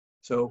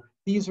 So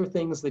these are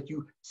things that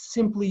you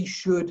simply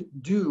should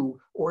do,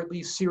 or at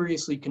least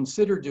seriously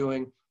consider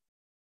doing,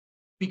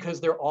 because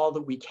they're all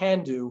that we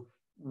can do.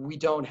 We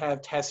don't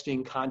have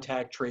testing,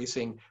 contact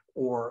tracing,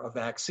 or a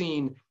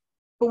vaccine,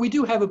 but we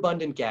do have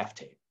abundant gaff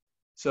tape.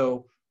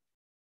 So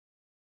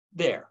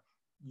there,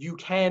 you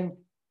can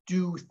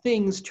do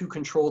things to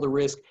control the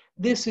risk.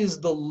 This is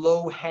the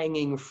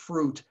low-hanging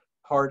fruit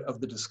part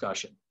of the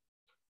discussion.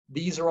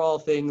 These are all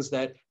things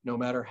that, no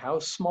matter how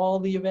small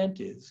the event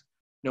is,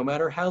 no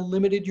matter how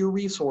limited your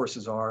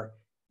resources are,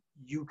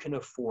 you can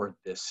afford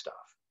this stuff.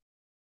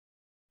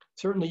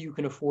 Certainly you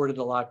can afford it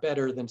a lot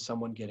better than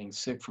someone getting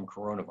sick from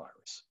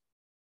coronavirus.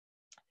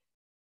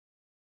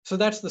 So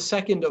that's the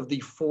second of the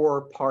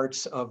 4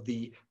 parts of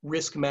the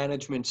risk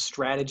management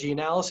strategy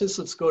analysis.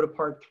 Let's go to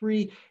part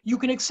 3. You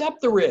can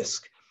accept the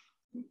risk.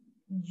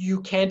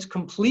 You can't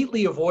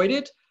completely avoid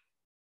it,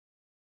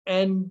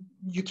 and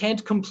you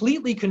can't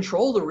completely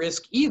control the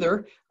risk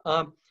either.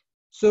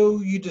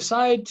 So you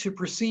decide to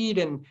proceed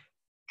and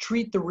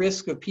treat the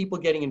risk of people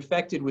getting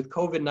infected with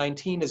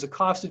COVID-19 as a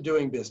cost of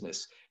doing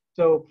business.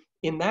 So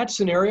in that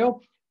scenario,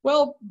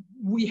 well,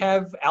 we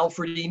have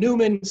Alfred E.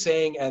 Newman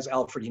saying, as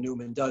Alfred E.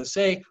 Newman does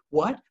say,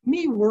 "What?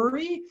 Me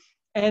worry?"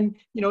 And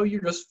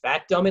you're just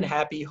fat, dumb, and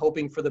happy,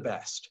 hoping for the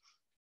best.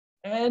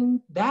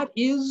 And that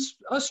is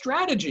a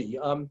strategy.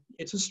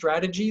 It's a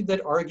strategy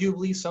that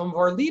arguably some of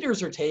our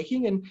leaders are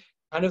taking and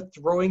kind of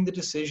throwing the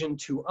decision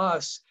to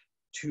us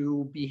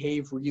to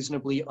behave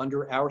reasonably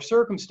under our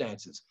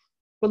circumstances.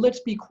 But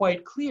let's be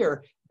quite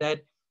clear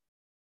that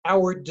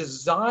our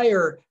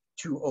desire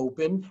to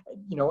open,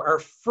 our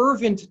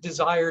fervent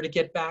desire to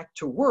get back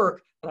to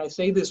work, and I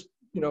say this,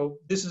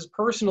 this is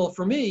personal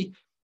for me.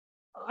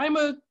 I'm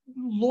a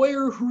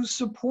lawyer who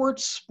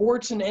supports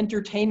sports and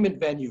entertainment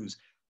venues.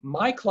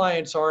 My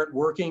clients aren't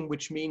working,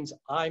 which means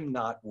I'm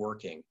not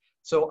working.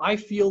 So I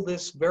feel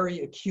this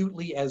very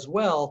acutely as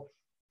well.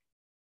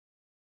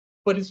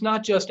 But it's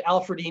not just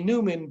Alfred E.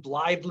 Newman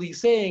blithely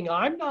saying,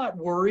 "I'm not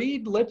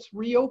worried, let's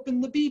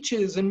reopen the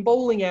beaches and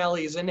bowling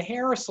alleys and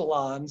hair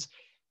salons."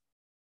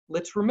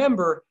 Let's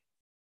remember,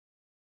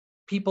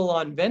 people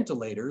on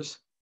ventilators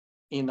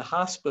in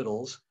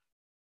hospitals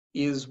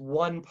is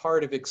one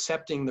part of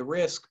accepting the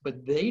risk,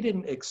 but they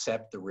didn't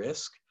accept the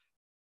risk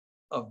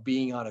of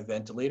being on a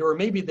ventilator, or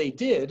maybe they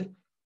did,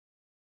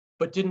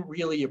 but didn't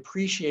really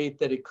appreciate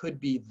that it could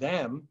be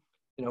them.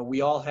 We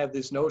all have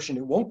this notion,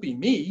 it won't be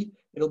me,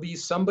 it'll be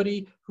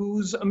somebody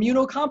who's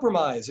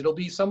immunocompromised, it'll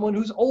be someone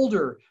who's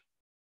older.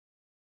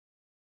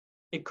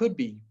 It could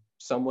be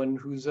someone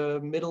who's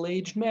a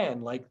middle-aged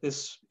man, like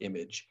this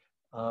image.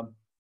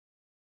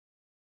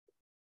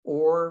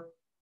 Or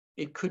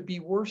it could be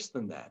worse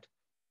than that.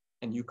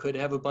 And you could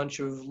have a bunch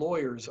of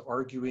lawyers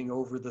arguing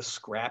over the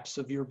scraps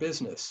of your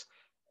business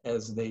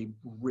as they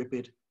rip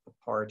it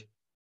apart.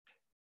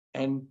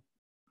 And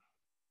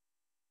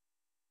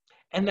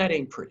that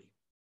ain't pretty.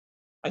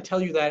 I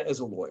tell you that as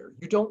a lawyer.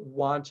 You don't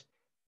want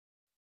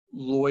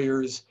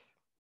lawyers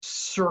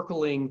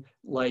circling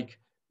like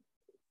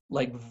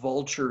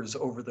vultures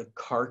over the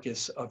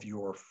carcass of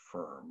your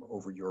firm,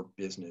 over your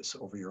business,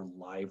 over your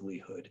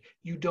livelihood.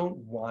 You don't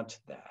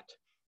want that.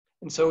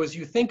 And so as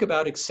you think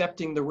about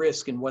accepting the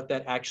risk and what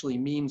that actually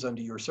means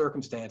under your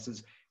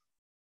circumstances,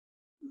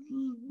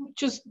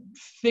 just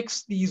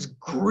fix these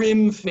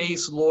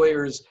grim-faced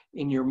lawyers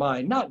in your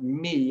mind. Not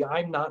me,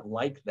 I'm not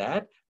like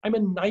that. I'm a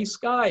nice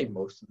guy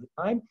most of the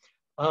time.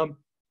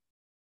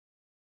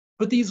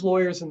 But these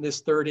lawyers in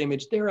this third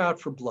image, they're out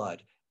for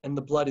blood, and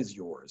the blood is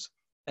yours.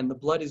 And the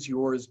blood is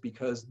yours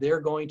because they're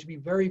going to be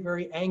very,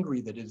 very angry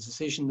that a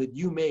decision that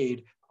you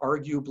made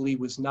arguably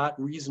was not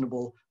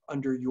reasonable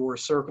under your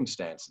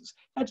circumstances.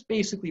 That's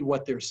basically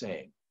what they're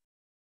saying.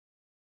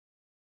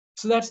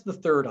 So that's the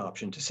third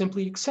option, to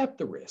simply accept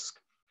the risk.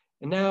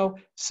 And now,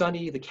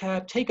 Sunny, the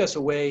cat, take us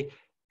away,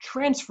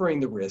 transferring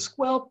the risk.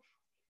 Well,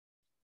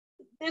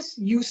 this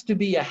used to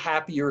be a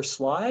happier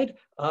slide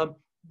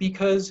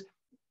because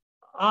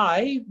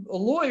I, a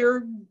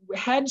lawyer,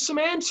 had some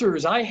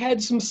answers. I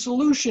had some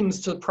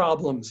solutions to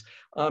problems.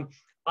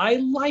 I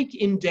like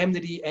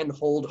indemnity and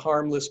hold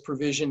harmless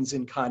provisions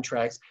in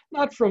contracts,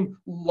 not from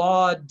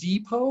Law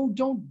Depot.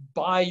 Don't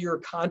buy your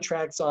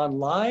contracts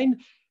online.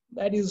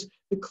 That is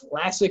the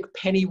classic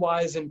penny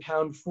wise and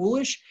pound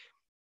foolish.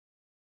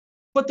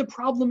 But the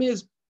problem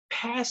is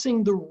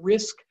passing the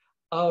risk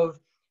of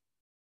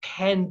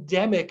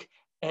pandemic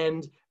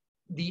and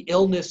the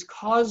illness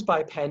caused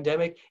by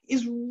pandemic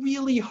is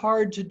really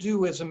hard to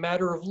do as a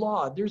matter of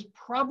law. There's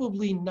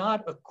probably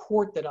not a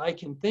court that I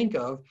can think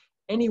of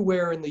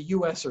anywhere in the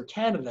US or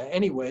Canada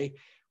anyway,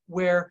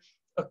 where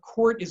a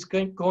court is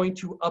going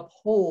to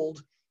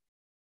uphold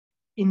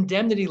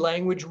indemnity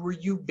language where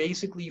you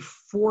basically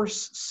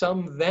force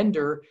some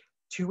vendor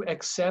to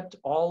accept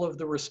all of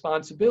the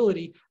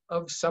responsibility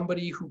of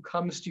somebody who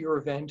comes to your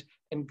event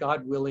and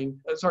God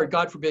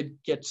forbid,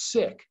 gets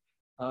sick.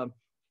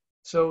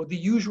 So the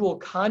usual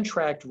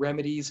contract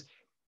remedies,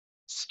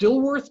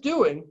 still worth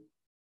doing,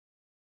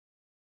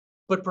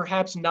 but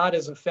perhaps not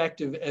as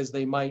effective as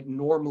they might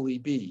normally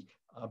be.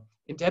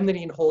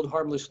 Indemnity and hold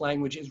harmless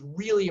language is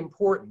really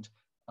important.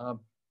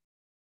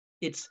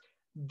 It's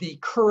the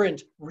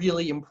current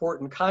really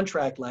important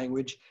contract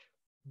language.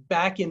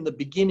 Back in the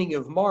beginning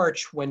of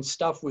March, when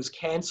stuff was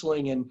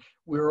canceling and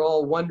we were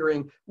all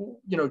wondering,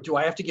 you know, do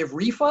I have to give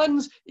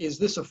refunds? Is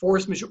this a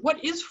force majeure?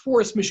 What is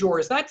force majeure?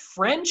 Is that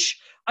French?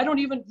 I don't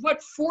even,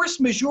 what force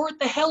majeure? What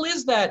the hell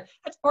is that?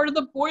 That's part of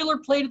the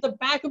boilerplate at the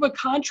back of a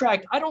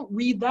contract. I don't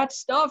read that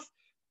stuff.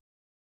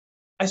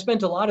 I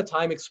spent a lot of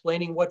time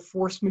explaining what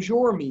force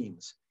majeure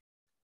means.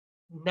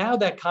 Now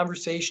that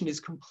conversation is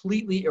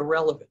completely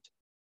irrelevant.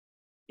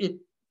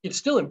 It's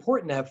still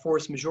important to have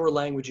force majeure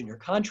language in your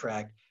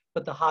contract,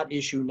 but the hot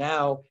issue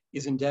now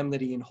is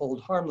indemnity and hold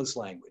harmless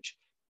language.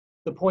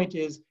 The point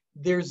is,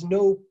 there's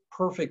no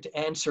perfect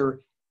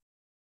answer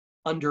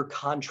under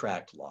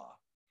contract law.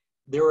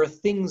 There are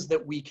things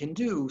that we can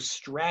do,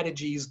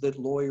 strategies that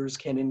lawyers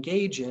can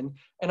engage in,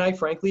 and I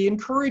frankly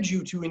encourage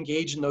you to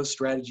engage in those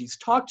strategies.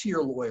 Talk to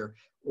your lawyer,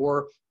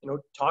 or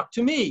talk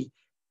to me,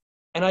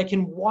 and I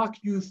can walk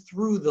you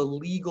through the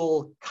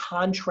legal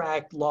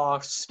contract law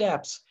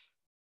steps,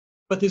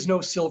 but there's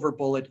no silver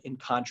bullet in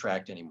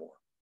contract anymore.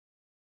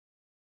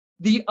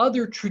 The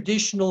other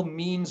traditional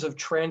means of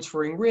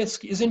transferring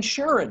risk is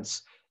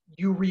insurance.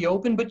 You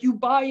reopen, but you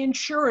buy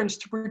insurance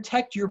to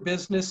protect your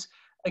business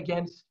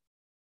against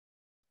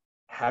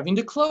having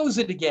to close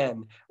it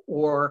again,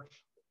 or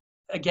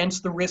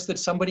against the risk that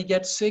somebody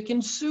gets sick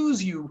and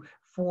sues you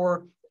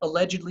for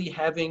allegedly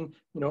having,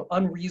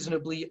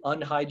 unreasonably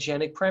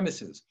unhygienic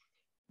premises.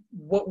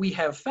 What we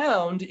have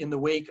found in the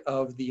wake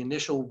of the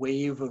initial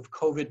wave of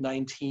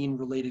COVID-19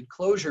 related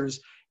closures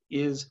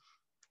is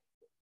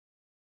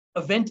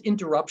event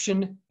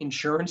interruption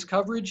insurance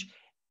coverage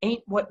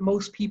ain't what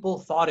most people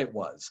thought it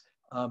was.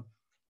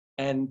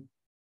 And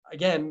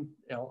again,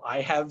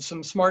 I have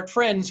some smart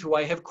friends who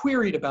I have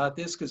queried about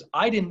this because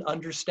I didn't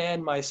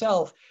understand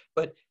myself,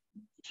 but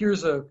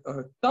here's a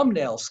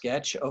thumbnail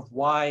sketch of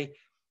why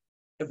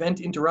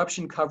event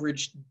interruption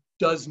coverage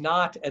does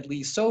not, at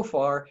least so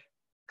far,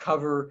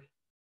 cover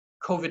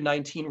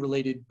COVID-19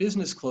 related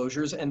business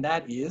closures, and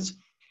that is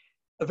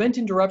event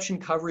interruption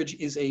coverage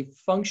is a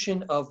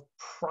function of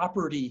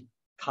property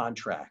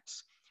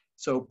contracts,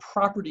 so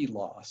property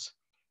loss.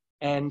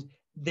 And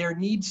there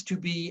needs to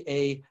be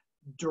a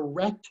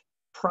direct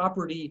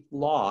property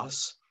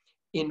loss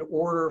in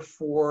order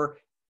for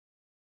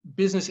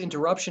business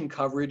interruption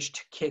coverage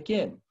to kick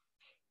in.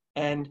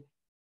 And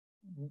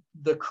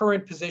the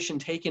current position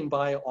taken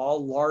by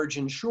all large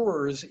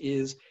insurers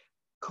is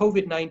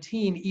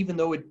COVID-19, even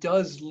though it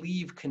does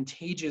leave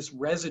contagious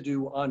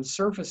residue on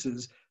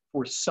surfaces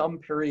for some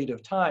period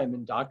of time,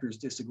 and doctors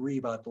disagree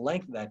about the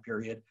length of that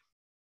period,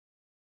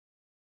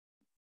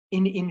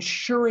 in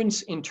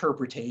insurance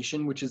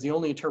interpretation, which is the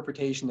only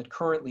interpretation that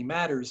currently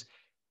matters,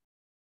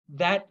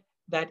 that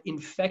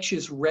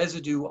infectious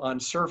residue on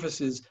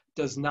surfaces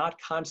does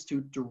not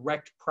constitute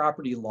direct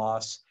property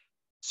loss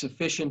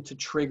sufficient to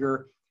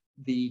trigger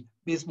the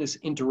business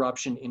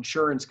interruption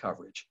insurance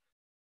coverage.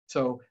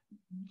 So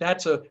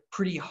that's a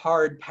pretty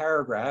hard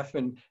paragraph,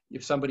 and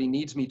if somebody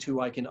needs me to,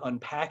 I can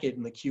unpack it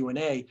in the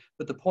Q&A.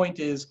 But the point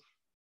is,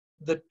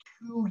 the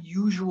two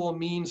usual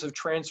means of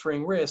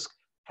transferring risk,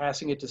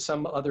 passing it to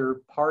some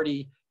other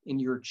party in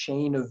your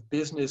chain of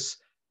business,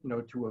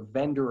 to a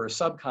vendor or a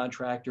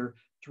subcontractor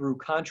through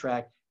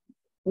contract,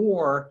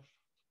 or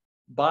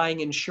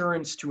buying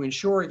insurance to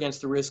insure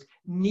against the risk,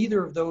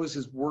 neither of those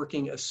is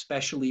working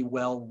especially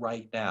well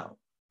right now.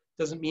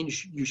 Doesn't mean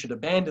you should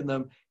abandon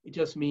them. It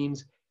just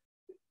means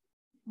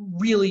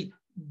really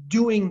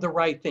doing the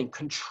right thing,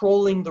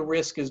 controlling the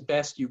risk as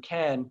best you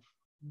can.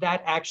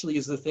 That actually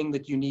is the thing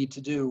that you need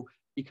to do,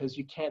 because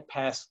you can't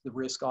pass the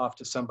risk off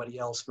to somebody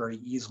else very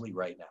easily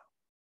right now.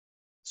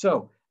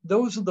 So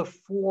those are the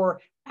 4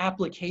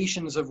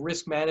 applications of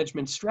risk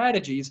management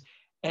strategies.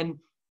 And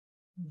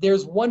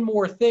there's one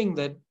more thing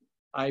that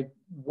I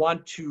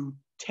want to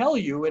tell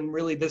you, and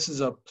really this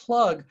is a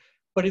plug,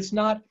 but it's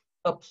not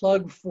a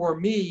plug for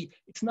me.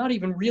 It's not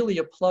even really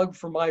a plug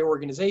for my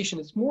organization.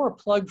 It's more a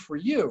plug for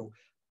you.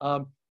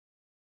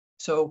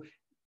 So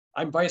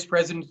I'm vice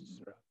president.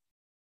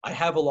 I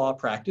have a law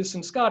practice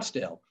in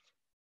Scottsdale.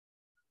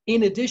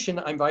 In addition,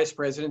 I'm vice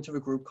president of a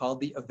group called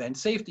the Event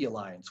Safety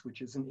Alliance,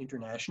 which is an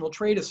international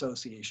trade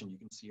association. You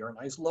can see our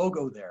nice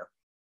logo there.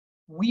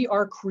 We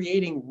are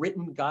creating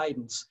written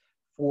guidance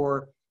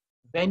for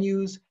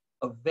venues,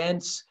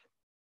 events,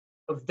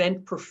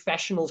 event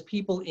professionals,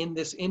 people in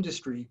this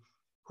industry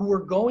who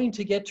are going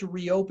to get to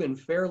reopen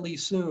fairly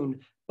soon,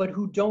 but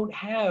who don't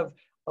have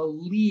a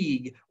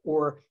league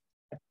or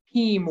a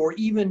team or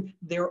even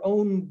their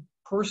own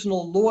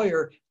personal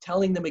lawyer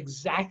telling them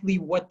exactly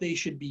what they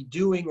should be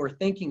doing or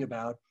thinking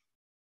about.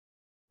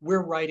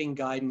 We're writing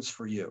guidance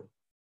for you.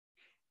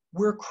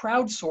 We're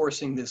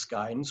crowdsourcing this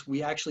guidance.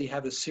 We actually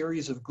have a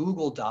series of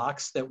Google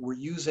Docs that we're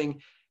using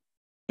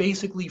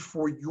basically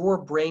for your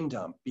brain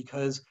dump,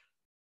 because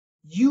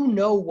You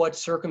know what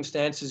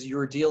circumstances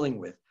you're dealing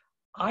with.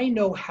 I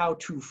know how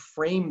to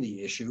frame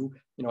the issue.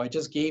 I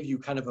just gave you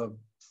kind of a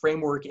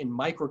framework in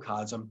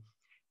microcosm.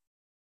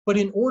 But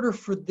in order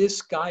for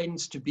this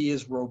guidance to be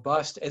as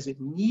robust as it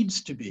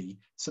needs to be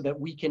so that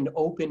we can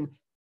open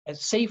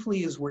as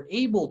safely as we're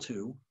able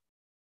to,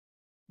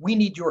 we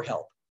need your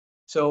help.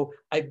 So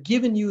I've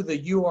given you the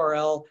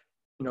URL,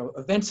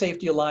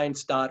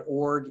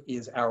 eventsafetyalliance.org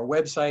is our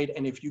website.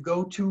 And if you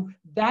go to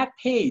that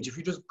page, if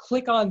you just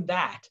click on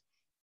that,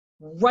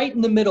 right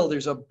in the middle,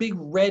 there's a big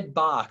red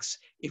box.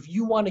 If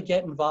you want to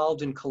get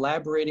involved in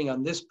collaborating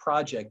on this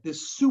project,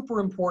 this super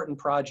important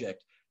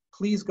project,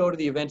 please go to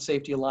the Event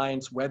Safety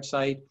Alliance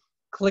website,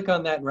 click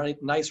on that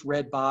nice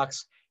red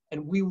box,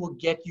 and we will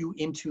get you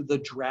into the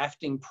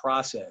drafting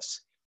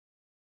process.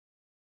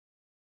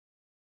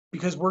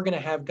 Because we're going to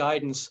have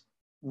guidance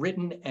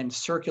written and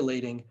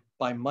circulating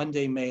by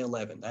Monday, May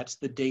 11. That's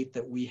the date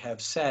that we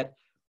have set.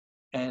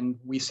 And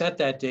we set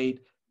that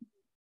date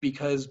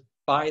because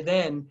by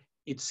then,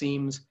 it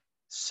seems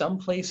some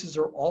places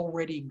are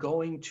already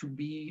going to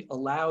be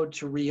allowed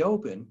to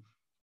reopen.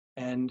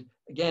 And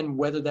again,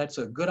 whether that's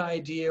a good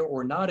idea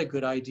or not a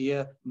good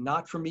idea,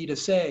 not for me to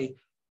say,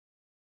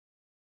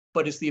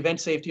 but it's the Event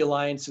Safety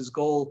Alliance's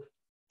goal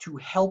to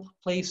help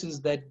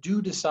places that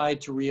do decide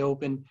to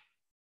reopen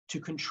to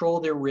control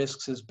their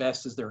risks as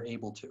best as they're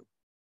able to.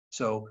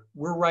 So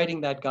we're writing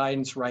that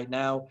guidance right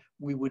now.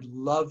 We would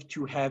love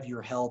to have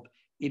your help.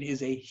 It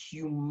is a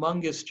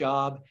humongous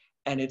job,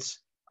 and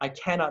I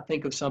cannot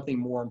think of something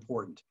more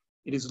important.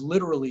 It is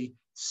literally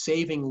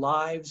saving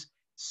lives,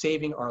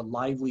 saving our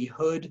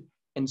livelihood,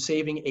 and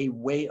saving a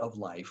way of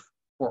life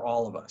for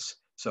all of us.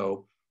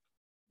 So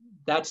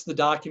that's the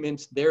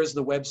document. There's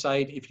the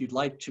website. If you'd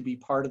like to be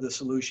part of the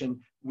solution,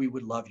 we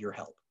would love your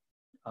help.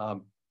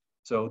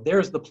 So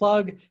there's the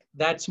plug.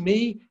 That's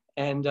me.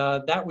 And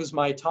that was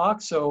my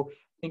talk. So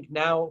I think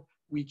now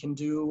we can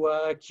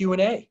do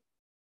Q&A.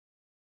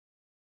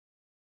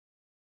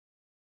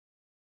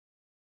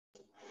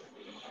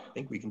 I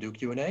think we can do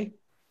Q&A.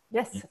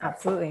 Yes,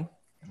 absolutely.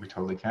 We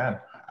totally can.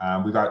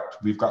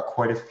 We've got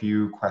quite a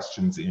few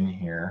questions in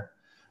here.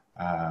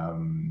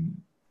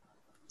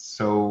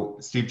 So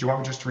Steve, do you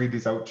want me just to read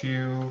these out to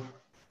you?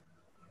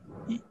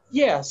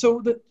 Yeah,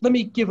 so let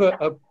me give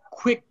a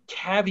quick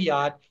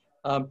caveat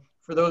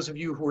for those of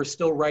you who are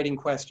still writing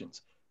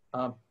questions.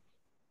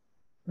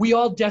 We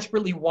all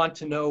desperately want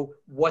to know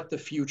what the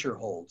future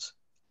holds.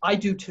 I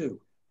do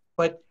too,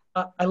 but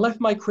I left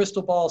my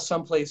crystal ball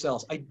someplace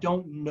else. I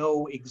don't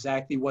know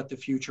exactly what the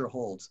future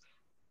holds.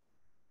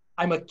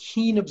 I'm a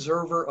keen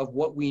observer of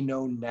what we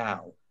know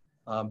now.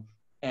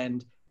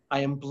 And I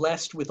am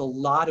blessed with a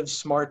lot of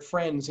smart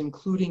friends,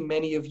 including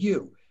many of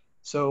you.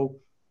 So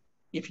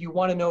if you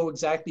want to know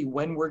exactly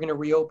when we're going to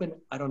reopen,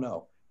 I don't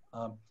know.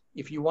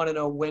 If you want to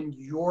know when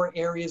your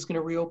area is going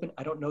to reopen,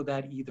 I don't know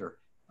that either.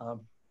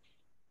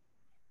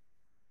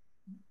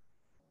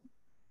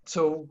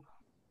 So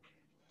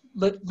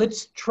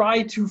let's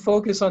try to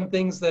focus on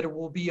things that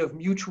will be of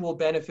mutual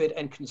benefit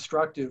and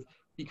constructive,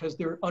 because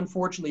there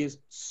unfortunately is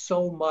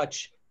so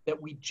much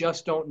that we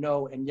just don't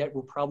know, and yet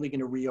we're probably going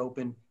to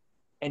reopen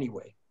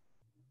anyway.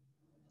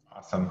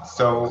 Awesome.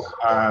 So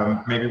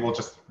maybe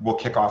we'll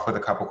kick off with a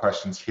couple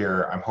questions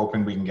here. I'm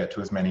hoping we can get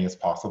to as many as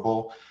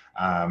possible.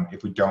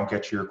 If we don't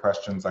get to your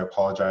questions, I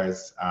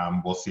apologize.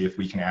 We'll see if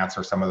we can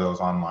answer some of those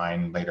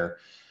online later.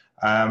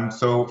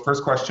 So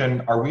first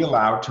question, are we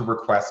allowed to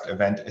request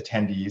event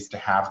attendees to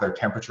have their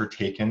temperature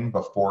taken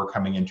before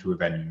coming into a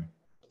venue?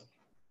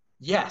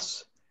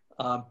 Yes.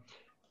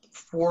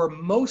 For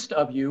most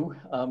of you,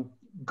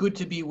 good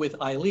to be with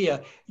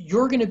ILEA,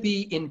 you're going to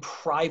be in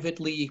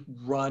privately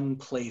run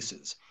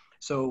places.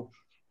 So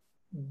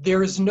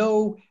there's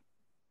no,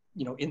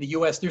 in the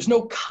US, there's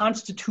no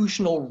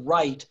constitutional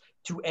right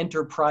to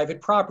enter private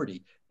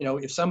property.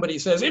 If somebody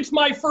says, it's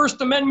my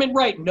First Amendment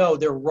right, no,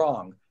 they're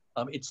wrong.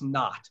 It's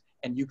not.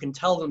 And you can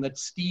tell them that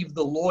Steve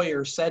the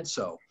lawyer said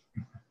so.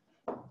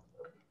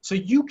 So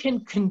you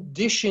can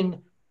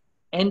condition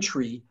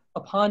entry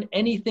upon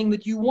anything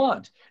that you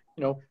want.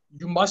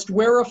 You must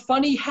wear a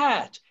funny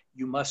hat.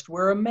 You must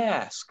wear a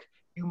mask.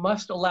 You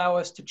must allow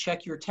us to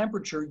check your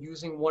temperature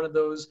using one of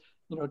those,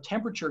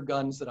 temperature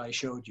guns that I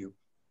showed you.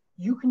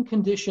 You can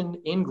condition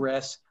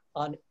ingress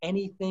on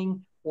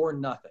anything or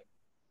nothing.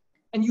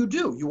 And you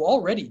do, you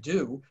already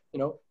do.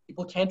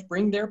 People can't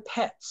bring their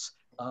pets.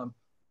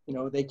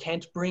 They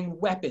can't bring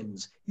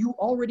weapons. You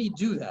already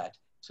do that.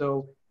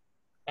 So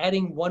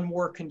adding one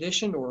more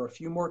condition or a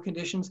few more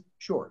conditions,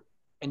 sure,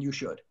 and you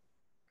should.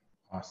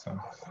 Awesome.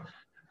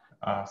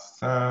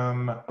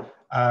 Awesome.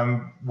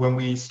 When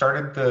we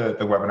started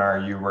the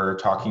webinar, you were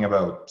talking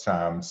about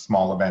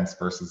small events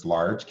versus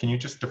large. Can you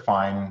just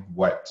define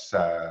what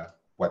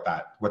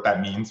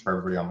that means for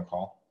everybody on the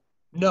call?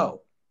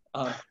 No,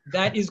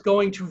 that is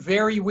going to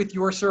vary with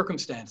your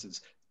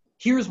circumstances.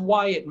 Here's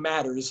why it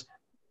matters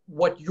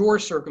what your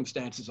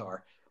circumstances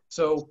are.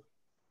 So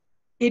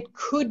it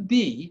could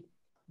be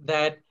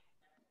that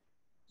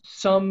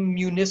some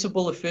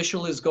municipal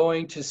official is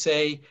going to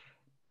say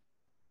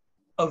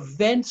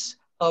events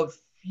of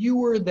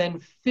fewer than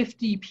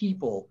 50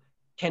 people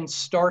can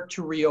start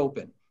to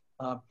reopen.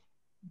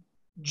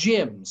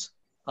 Gyms,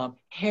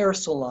 hair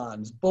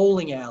salons,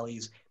 bowling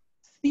alleys,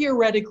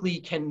 theoretically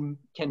can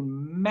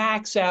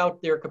max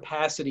out their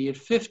capacity at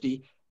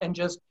 50 and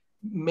just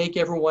make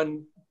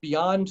everyone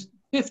beyond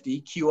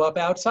 50 queue up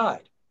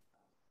outside.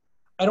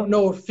 I don't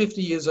know if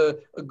 50 is a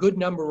good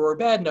number or a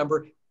bad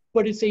number,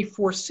 but it's a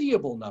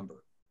foreseeable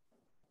number.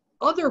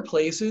 Other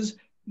places,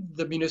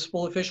 the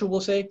municipal official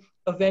will say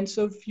events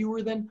of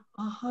fewer than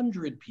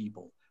 100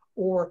 people,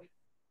 or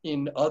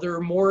in other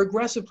more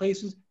aggressive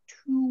places,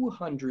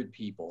 200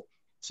 people.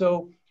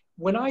 So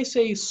when I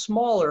say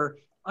smaller,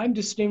 I'm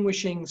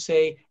distinguishing,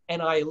 say, an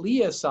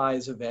ILEA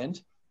size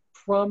event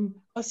from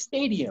a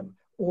stadium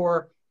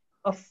or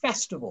a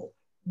festival.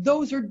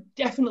 Those are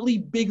definitely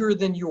bigger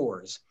than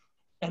yours.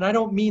 And I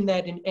don't mean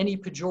that in any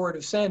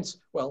pejorative sense,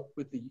 well,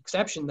 with the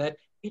exception that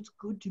it's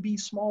good to be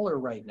smaller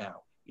right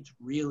now. It's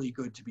really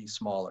good to be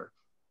smaller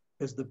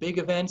because the big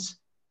events,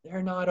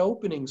 they're not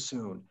opening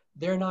soon.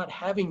 They're not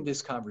having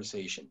this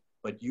conversation,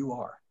 but you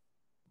are.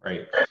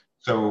 Right.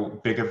 So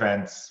big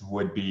events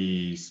would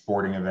be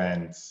sporting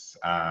events,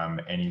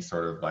 any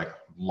sort of like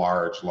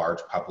large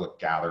public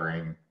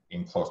gathering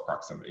in close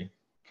proximity.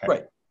 Okay.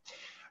 Right.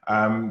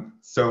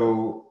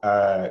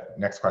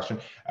 Next question.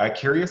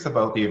 Curious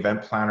about the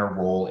event planner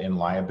role in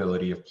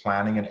liability of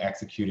planning and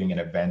executing an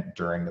event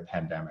during the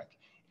pandemic.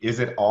 Is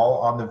it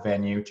all on the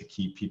venue to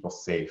keep people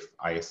safe?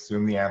 I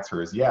assume the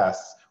answer is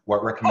yes.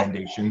 What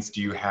recommendations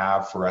do you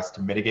have for us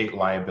to mitigate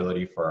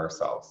liability for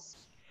ourselves?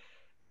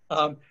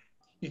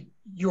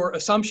 Your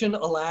assumption,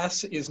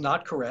 alas, is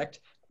not correct.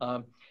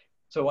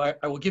 So I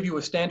will give you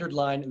a standard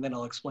line and then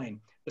I'll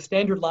explain. The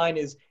standard line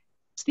is,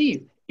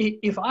 Steve,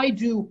 if I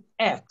do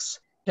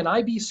X, can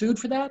I be sued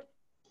for that?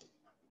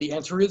 The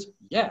answer is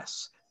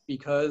yes,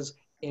 because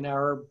in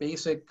our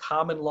basic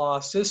common law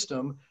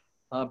system,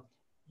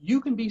 you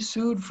can be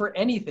sued for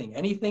anything.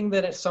 Anything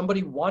that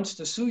somebody wants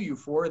to sue you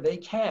for, they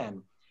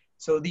can.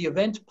 So the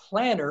event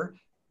planner,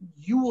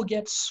 you will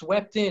get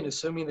swept in,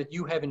 assuming that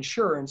you have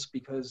insurance,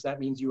 because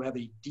that means you have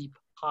a deep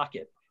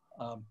pocket.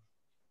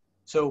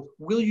 So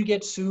will you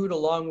get sued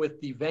along with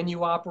the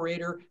venue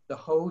operator, the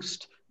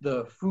host,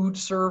 the food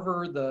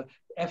server, the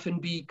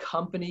F&B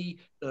company,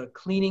 the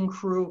cleaning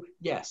crew?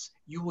 Yes,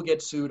 you will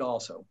get sued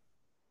also.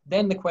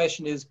 Then the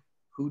question is,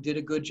 who did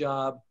a good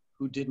job?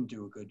 Who didn't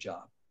do a good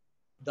job?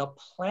 The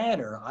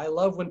planner, I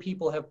love when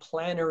people have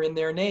planner in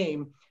their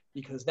name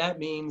because that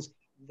means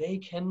they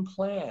can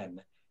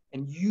plan.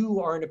 And you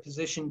are in a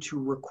position to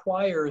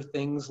require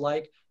things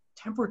like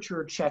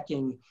temperature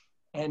checking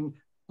and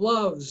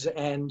gloves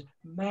and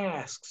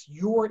masks.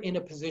 You're in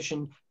a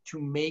position to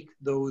make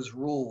those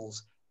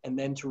rules and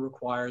then to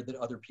require that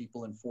other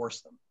people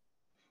enforce them.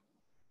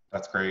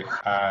 That's great.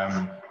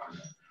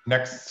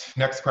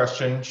 Next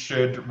question.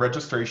 Should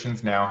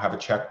registrations now have a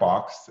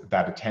checkbox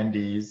that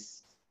attendees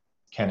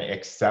can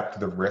accept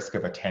the risk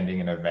of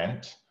attending an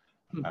event?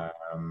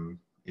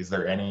 Is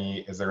there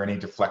any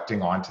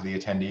deflecting onto the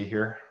attendee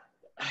here?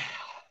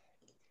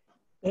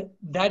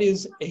 That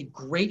is a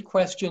great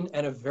question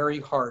and a very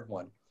hard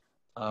one.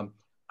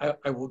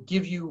 I will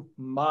give you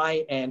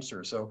my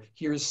answer. So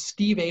here's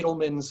Steve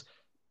Adelman's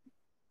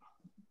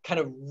kind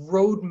of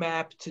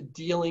roadmap to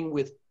dealing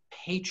with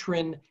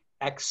patron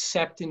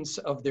acceptance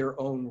of their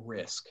own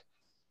risk.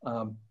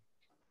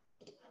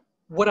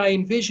 What I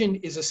envision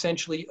is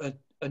essentially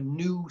a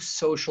new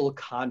social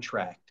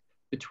contract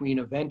between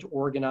event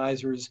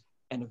organizers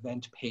and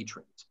event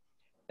patrons.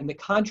 And the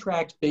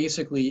contract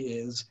basically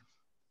is,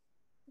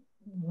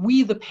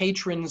 we the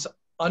patrons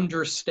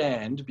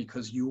understand,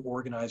 because you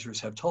organizers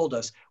have told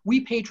us,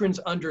 we patrons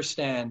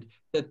understand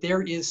that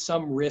there is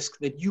some risk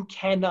that you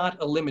cannot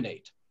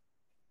eliminate,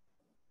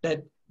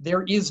 that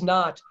there is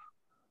not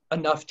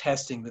enough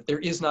testing, that there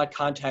is not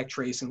contact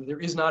tracing, that there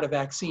is not a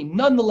vaccine.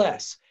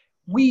 Nonetheless,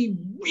 we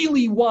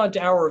really want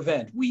our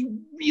event. We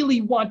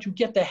really want to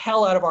get the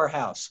hell out of our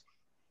house.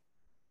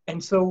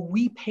 And so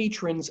we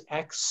patrons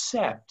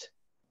accept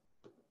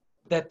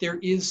that there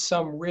is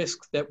some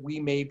risk that we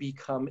may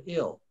become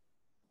ill.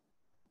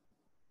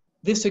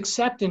 This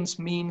acceptance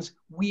means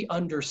we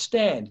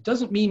understand. It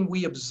doesn't mean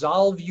we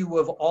absolve you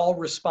of all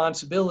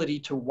responsibility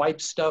to wipe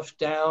stuff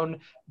down,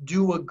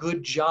 do a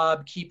good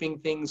job keeping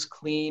things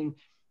clean.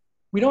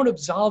 We don't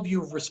absolve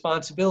you of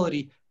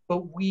responsibility,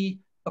 but we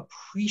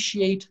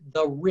appreciate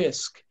the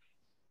risk.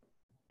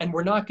 And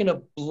we're not going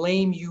to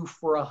blame you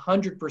for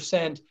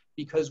 100%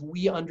 because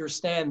we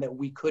understand that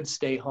we could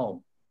stay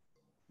home.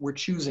 We're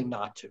choosing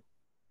not to.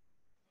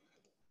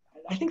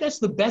 I think that's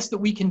the best that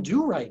we can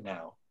do right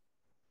now.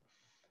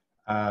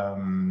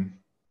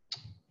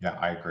 Yeah,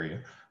 I agree.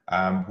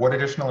 What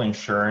additional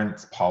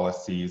insurance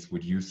policies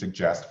would you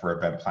suggest for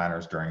event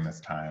planners during this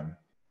time?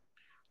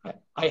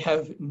 I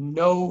have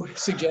no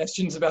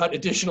suggestions about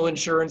additional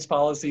insurance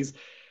policies.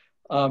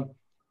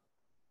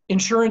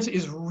 Insurance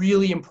is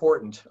really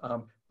important.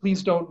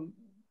 Please don't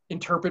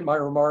interpret my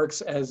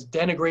remarks as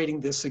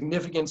denigrating the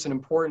significance and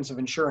importance of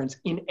insurance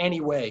in any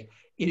way.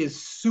 It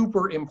is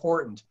super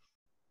important.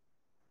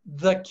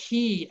 the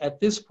key at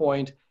this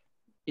point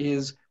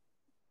is,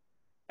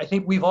 I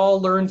think we've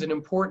all learned an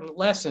important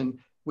lesson,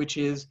 which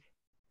is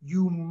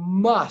you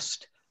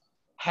must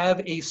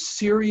have a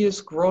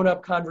serious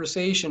grown-up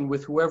conversation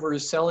with whoever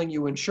is selling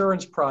you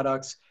insurance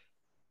products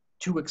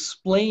to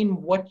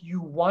explain what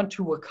you want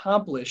to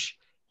accomplish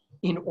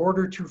in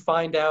order to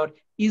find out,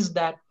 is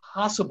that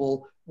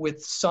possible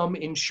with some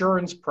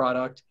insurance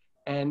product?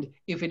 And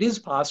if it is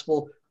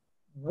possible,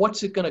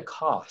 what's it going to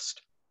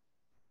cost?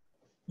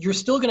 You're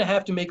still going to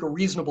have to make a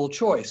reasonable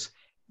choice.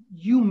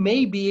 You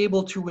may be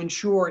able to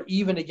insure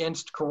even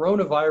against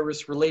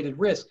coronavirus-related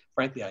risk.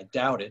 Frankly, I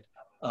doubt it.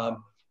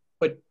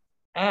 But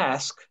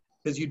ask,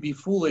 because you'd be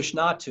foolish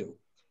not to.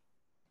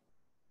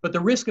 But the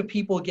risk of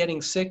people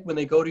getting sick when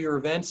they go to your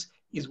events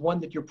is one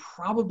that you're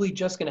probably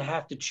just going to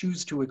have to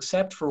choose to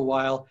accept for a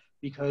while,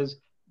 because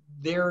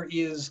there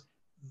is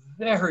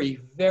very,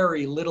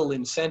 very little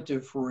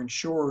incentive for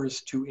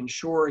insurers to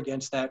insure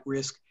against that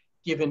risk,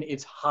 given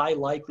its high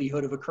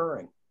likelihood of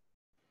occurring.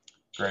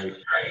 Great.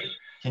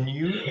 Can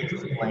you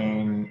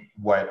explain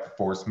what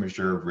force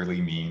majeure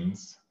really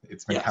means?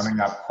 It's been coming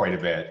up quite a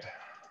bit.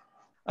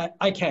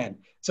 I can.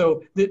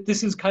 So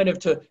this is kind of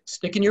to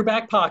stick in your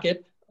back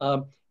pocket.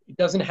 It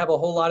doesn't have a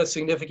whole lot of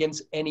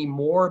significance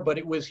anymore, but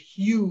it was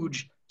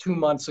huge 2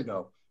 months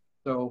ago.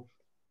 So,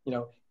 you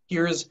know,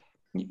 here's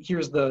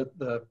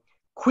the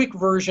quick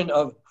version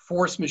of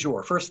force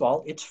majeure. First of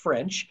all, it's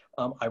French.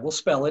 I will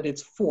spell it.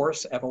 It's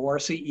force,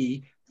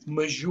 F-O-R-C-E,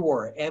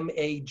 majeure,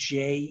 M-A-J-E-U-R-E.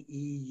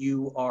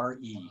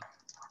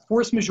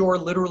 Force majeure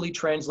literally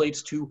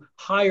translates to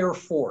higher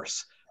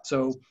force.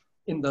 So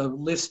in the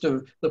list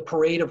of the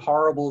parade of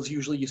horribles,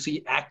 usually you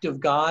see act of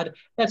God.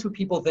 That's what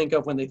people think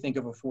of when they think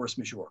of a force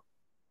majeure.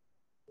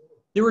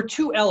 There are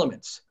two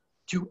elements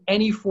to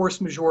any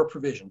force majeure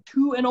provision,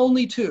 two and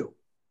only two.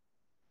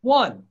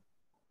 One,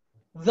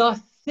 the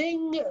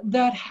thing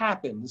that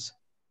happens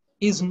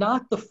is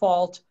not the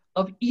fault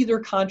of either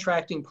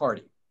contracting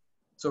party.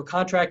 So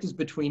contract is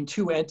between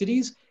two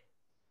entities.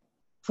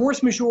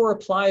 Force majeure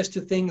applies to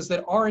things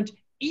that aren't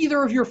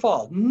either of your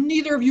fault.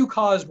 Neither of you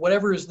caused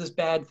whatever is this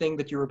bad thing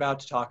that you're about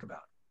to talk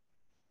about.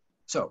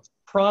 So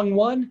prong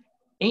one,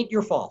 ain't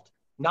your fault.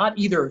 Not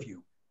either of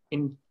you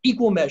in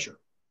equal measure.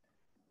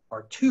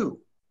 Part two,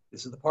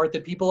 this is the part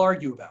that people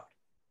argue about.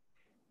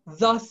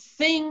 The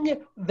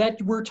thing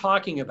that we're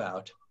talking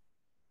about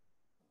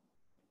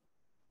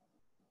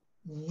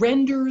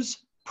renders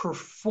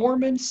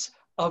performance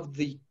of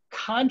the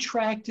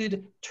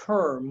contracted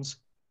terms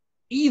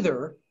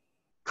either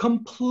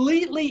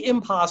completely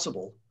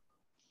impossible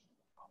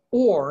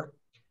or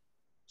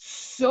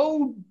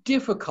so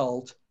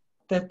difficult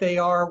that they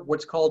are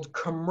what's called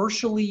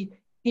commercially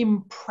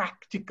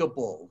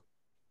impracticable.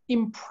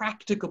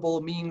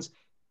 Impracticable means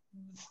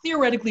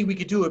theoretically we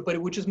could do it, but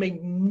it would just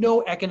make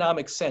no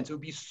economic sense. It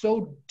would be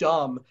so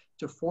dumb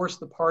to force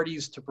the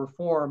parties to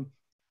perform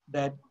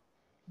that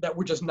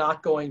we're just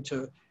not going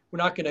to, we're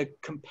not going to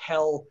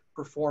compel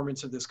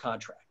performance of this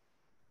contract.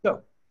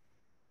 So,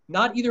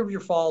 not either of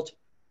your fault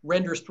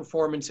renders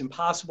performance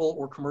impossible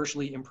or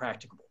commercially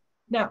impracticable.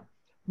 Now,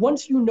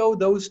 once you know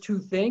those two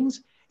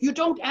things, you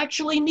don't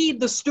actually need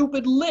the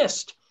stupid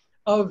list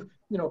of,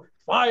 you know,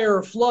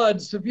 fire,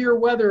 flood, severe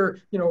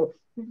weather, you know,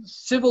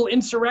 civil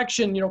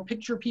insurrection, you know,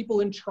 picture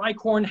people in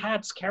tricorn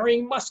hats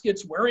carrying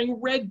muskets,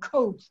 wearing red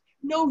coats.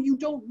 No, you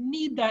don't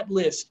need that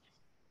list,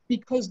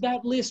 because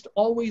that list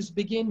always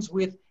begins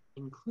with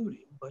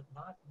including but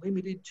not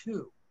limited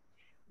to.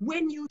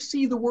 When you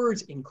see the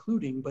words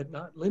including but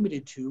not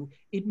limited to,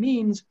 it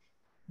means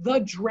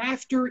the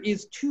drafter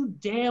is too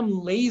damn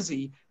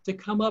lazy to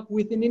come up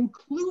with an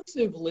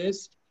inclusive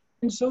list,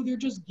 and so they're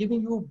just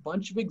giving you a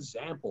bunch of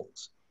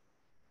examples.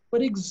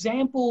 But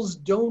examples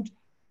don't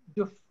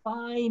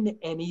define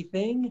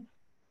anything.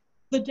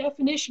 The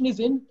definition is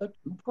in the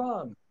two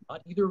prongs,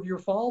 not either of your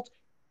fault,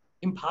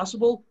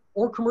 impossible,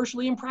 or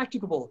commercially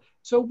impracticable.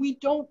 So we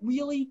don't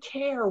really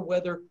care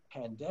whether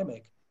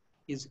pandemic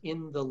is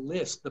in the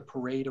list, the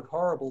parade of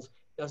horribles.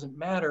 Doesn't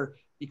matter,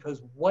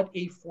 because what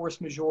a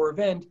force majeure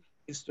event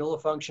is still a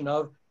function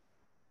of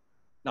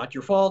not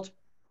your fault,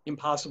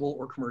 impossible,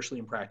 or commercially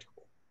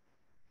impracticable.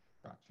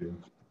 Got you.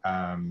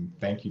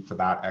 Thank you for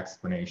that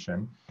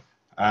explanation.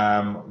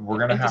 We're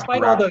going to have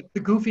despite all the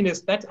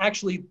goofiness, that's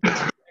actually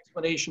the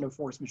explanation of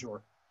force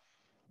majeure.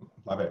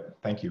 Love it.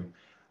 Thank you.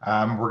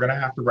 We're going to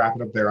have to wrap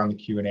it up there on the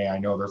Q&A. I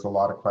know there's a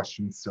lot of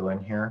questions still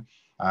in here.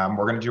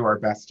 We're going to do our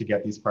best to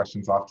get these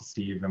questions off to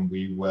Steve, and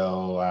we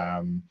will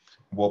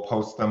we'll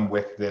post them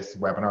with this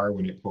webinar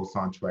when it posts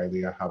onto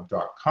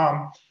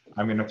ileahub.com.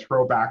 I'm going to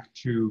throw back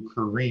to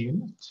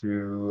Kareem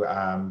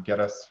to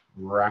get us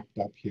wrapped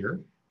up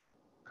here.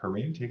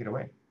 Kareem, take it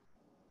away.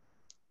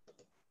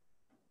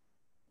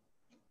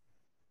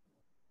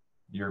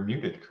 You're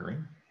muted,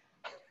 Kareem.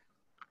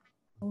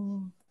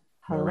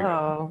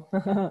 Hello.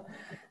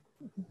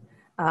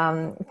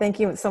 Thank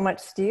you so much,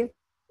 Steve.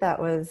 That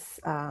was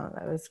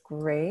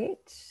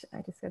great.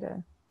 I just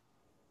gotta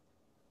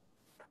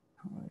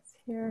pause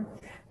here.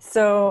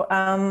 So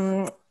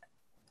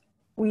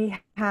we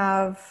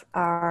have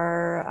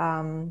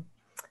our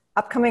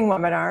upcoming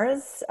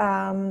webinars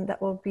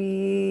that will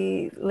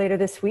be later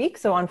this week.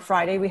 So on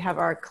Friday, we have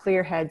our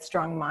Clear Head,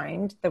 Strong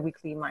Mind, the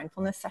weekly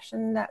mindfulness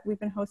session that we've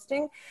been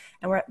hosting.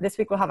 And this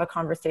week we'll have a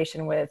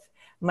conversation with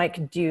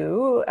Mike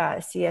Dew,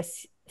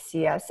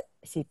 CSCS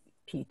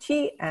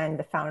CPT, and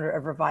the founder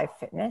of Revive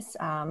Fitness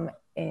from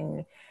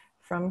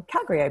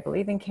Calgary, I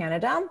believe, in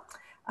Canada.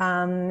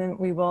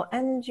 We will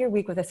end your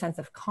week with a sense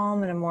of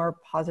calm and a more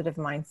positive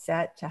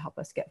mindset to help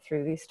us get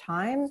through these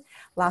times.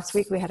 Last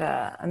week, we had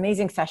an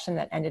amazing session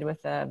that ended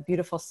with a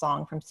beautiful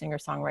song from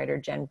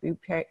singer-songwriter Jen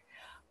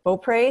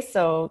Beaupre.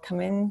 So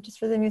come in just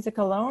for the music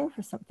alone,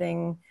 for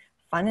something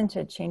fun and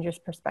to change your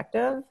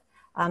perspective.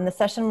 The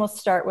session will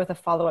start with a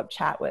follow-up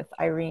chat with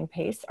Irene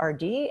Pace,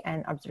 RD,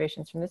 and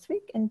observations from this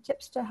week and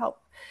tips to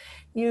help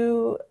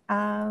you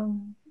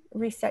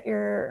reset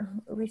your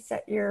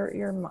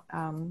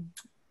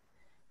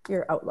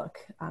outlook.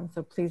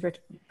 So please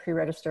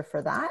pre-register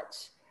for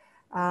that.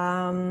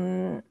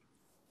 Our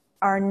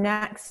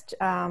next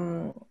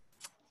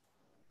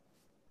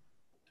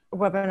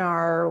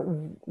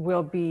webinar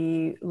will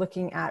be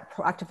looking at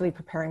proactively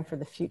preparing for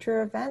the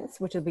future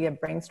events, which will be a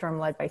brainstorm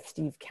led by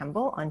Steve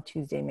Kemble on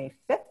Tuesday, May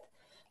 5th.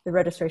 The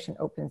registration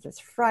opens this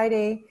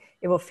Friday.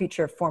 It will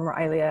feature former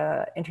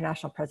ILEA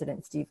International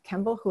President Steve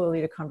Kemble, who will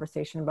lead a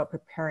conversation about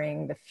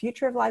preparing the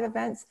future of live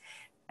events.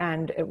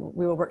 And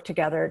we will work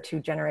together to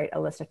generate a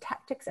list of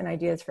tactics and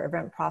ideas for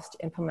event profs to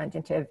implement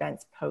into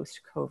events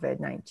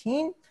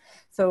post-COVID-19.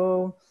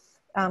 So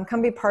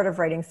come be part of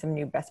writing some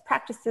new best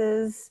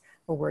practices,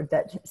 a word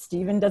that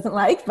Stephen doesn't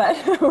like, but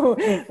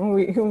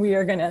we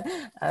are gonna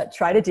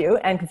try to do,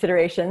 and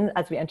considerations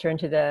as we enter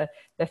into the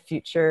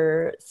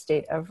future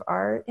state of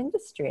our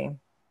industry.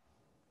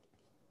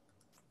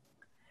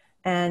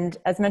 And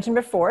as mentioned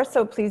before,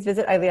 so please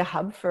visit ILEA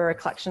Hub for a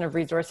collection of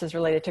resources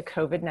related to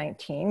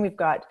COVID-19. We've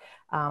got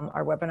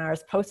our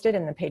webinars posted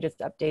and the pages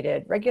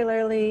updated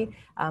regularly.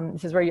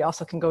 This is where you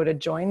also can go to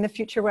join the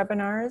future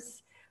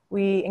webinars.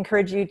 We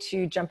encourage you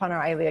to jump on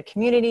our ILEA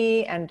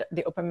community and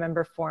the open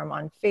member forum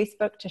on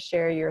Facebook to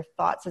share your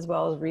thoughts as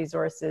well as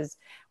resources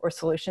or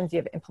solutions you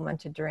have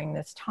implemented during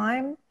this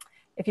time.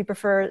 If you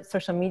prefer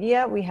social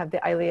media, we have the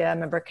ILEA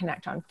Member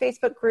Connect on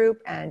Facebook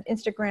group and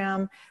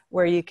Instagram,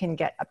 where you can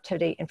get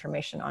up-to-date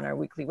information on our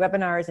weekly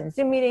webinars and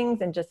Zoom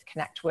meetings and just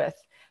connect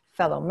with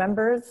fellow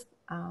members.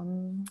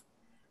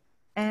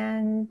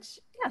 And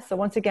yeah, so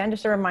once again,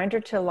 just a reminder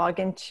to log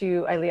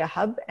into ILEA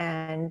Hub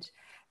and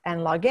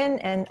log in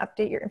and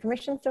update your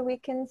information so we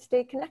can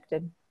stay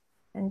connected.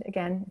 And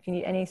again, if you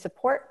need any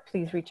support,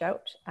 please reach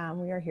out.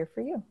 We are here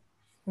for you.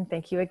 And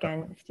thank you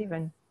again,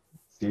 Stephen.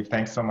 Steve,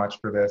 thanks so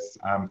much for this.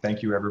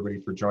 Thank you everybody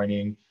for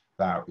joining.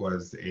 That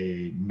was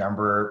a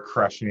number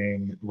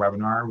crushing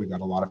webinar. We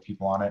got a lot of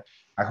people on it.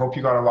 I hope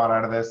you got a lot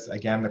out of this.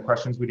 Again, the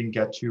questions we didn't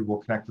get to, we'll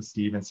connect with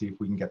Steve and see if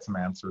we can get some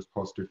answers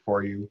posted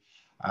for you.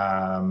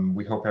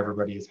 We hope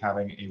everybody is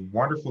having a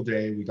wonderful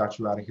day. We got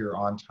you out of here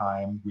on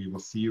time. We will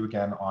see you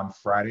again on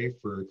Friday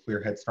for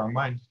Clear Head, Strong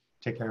Mind.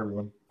 Take care,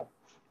 everyone.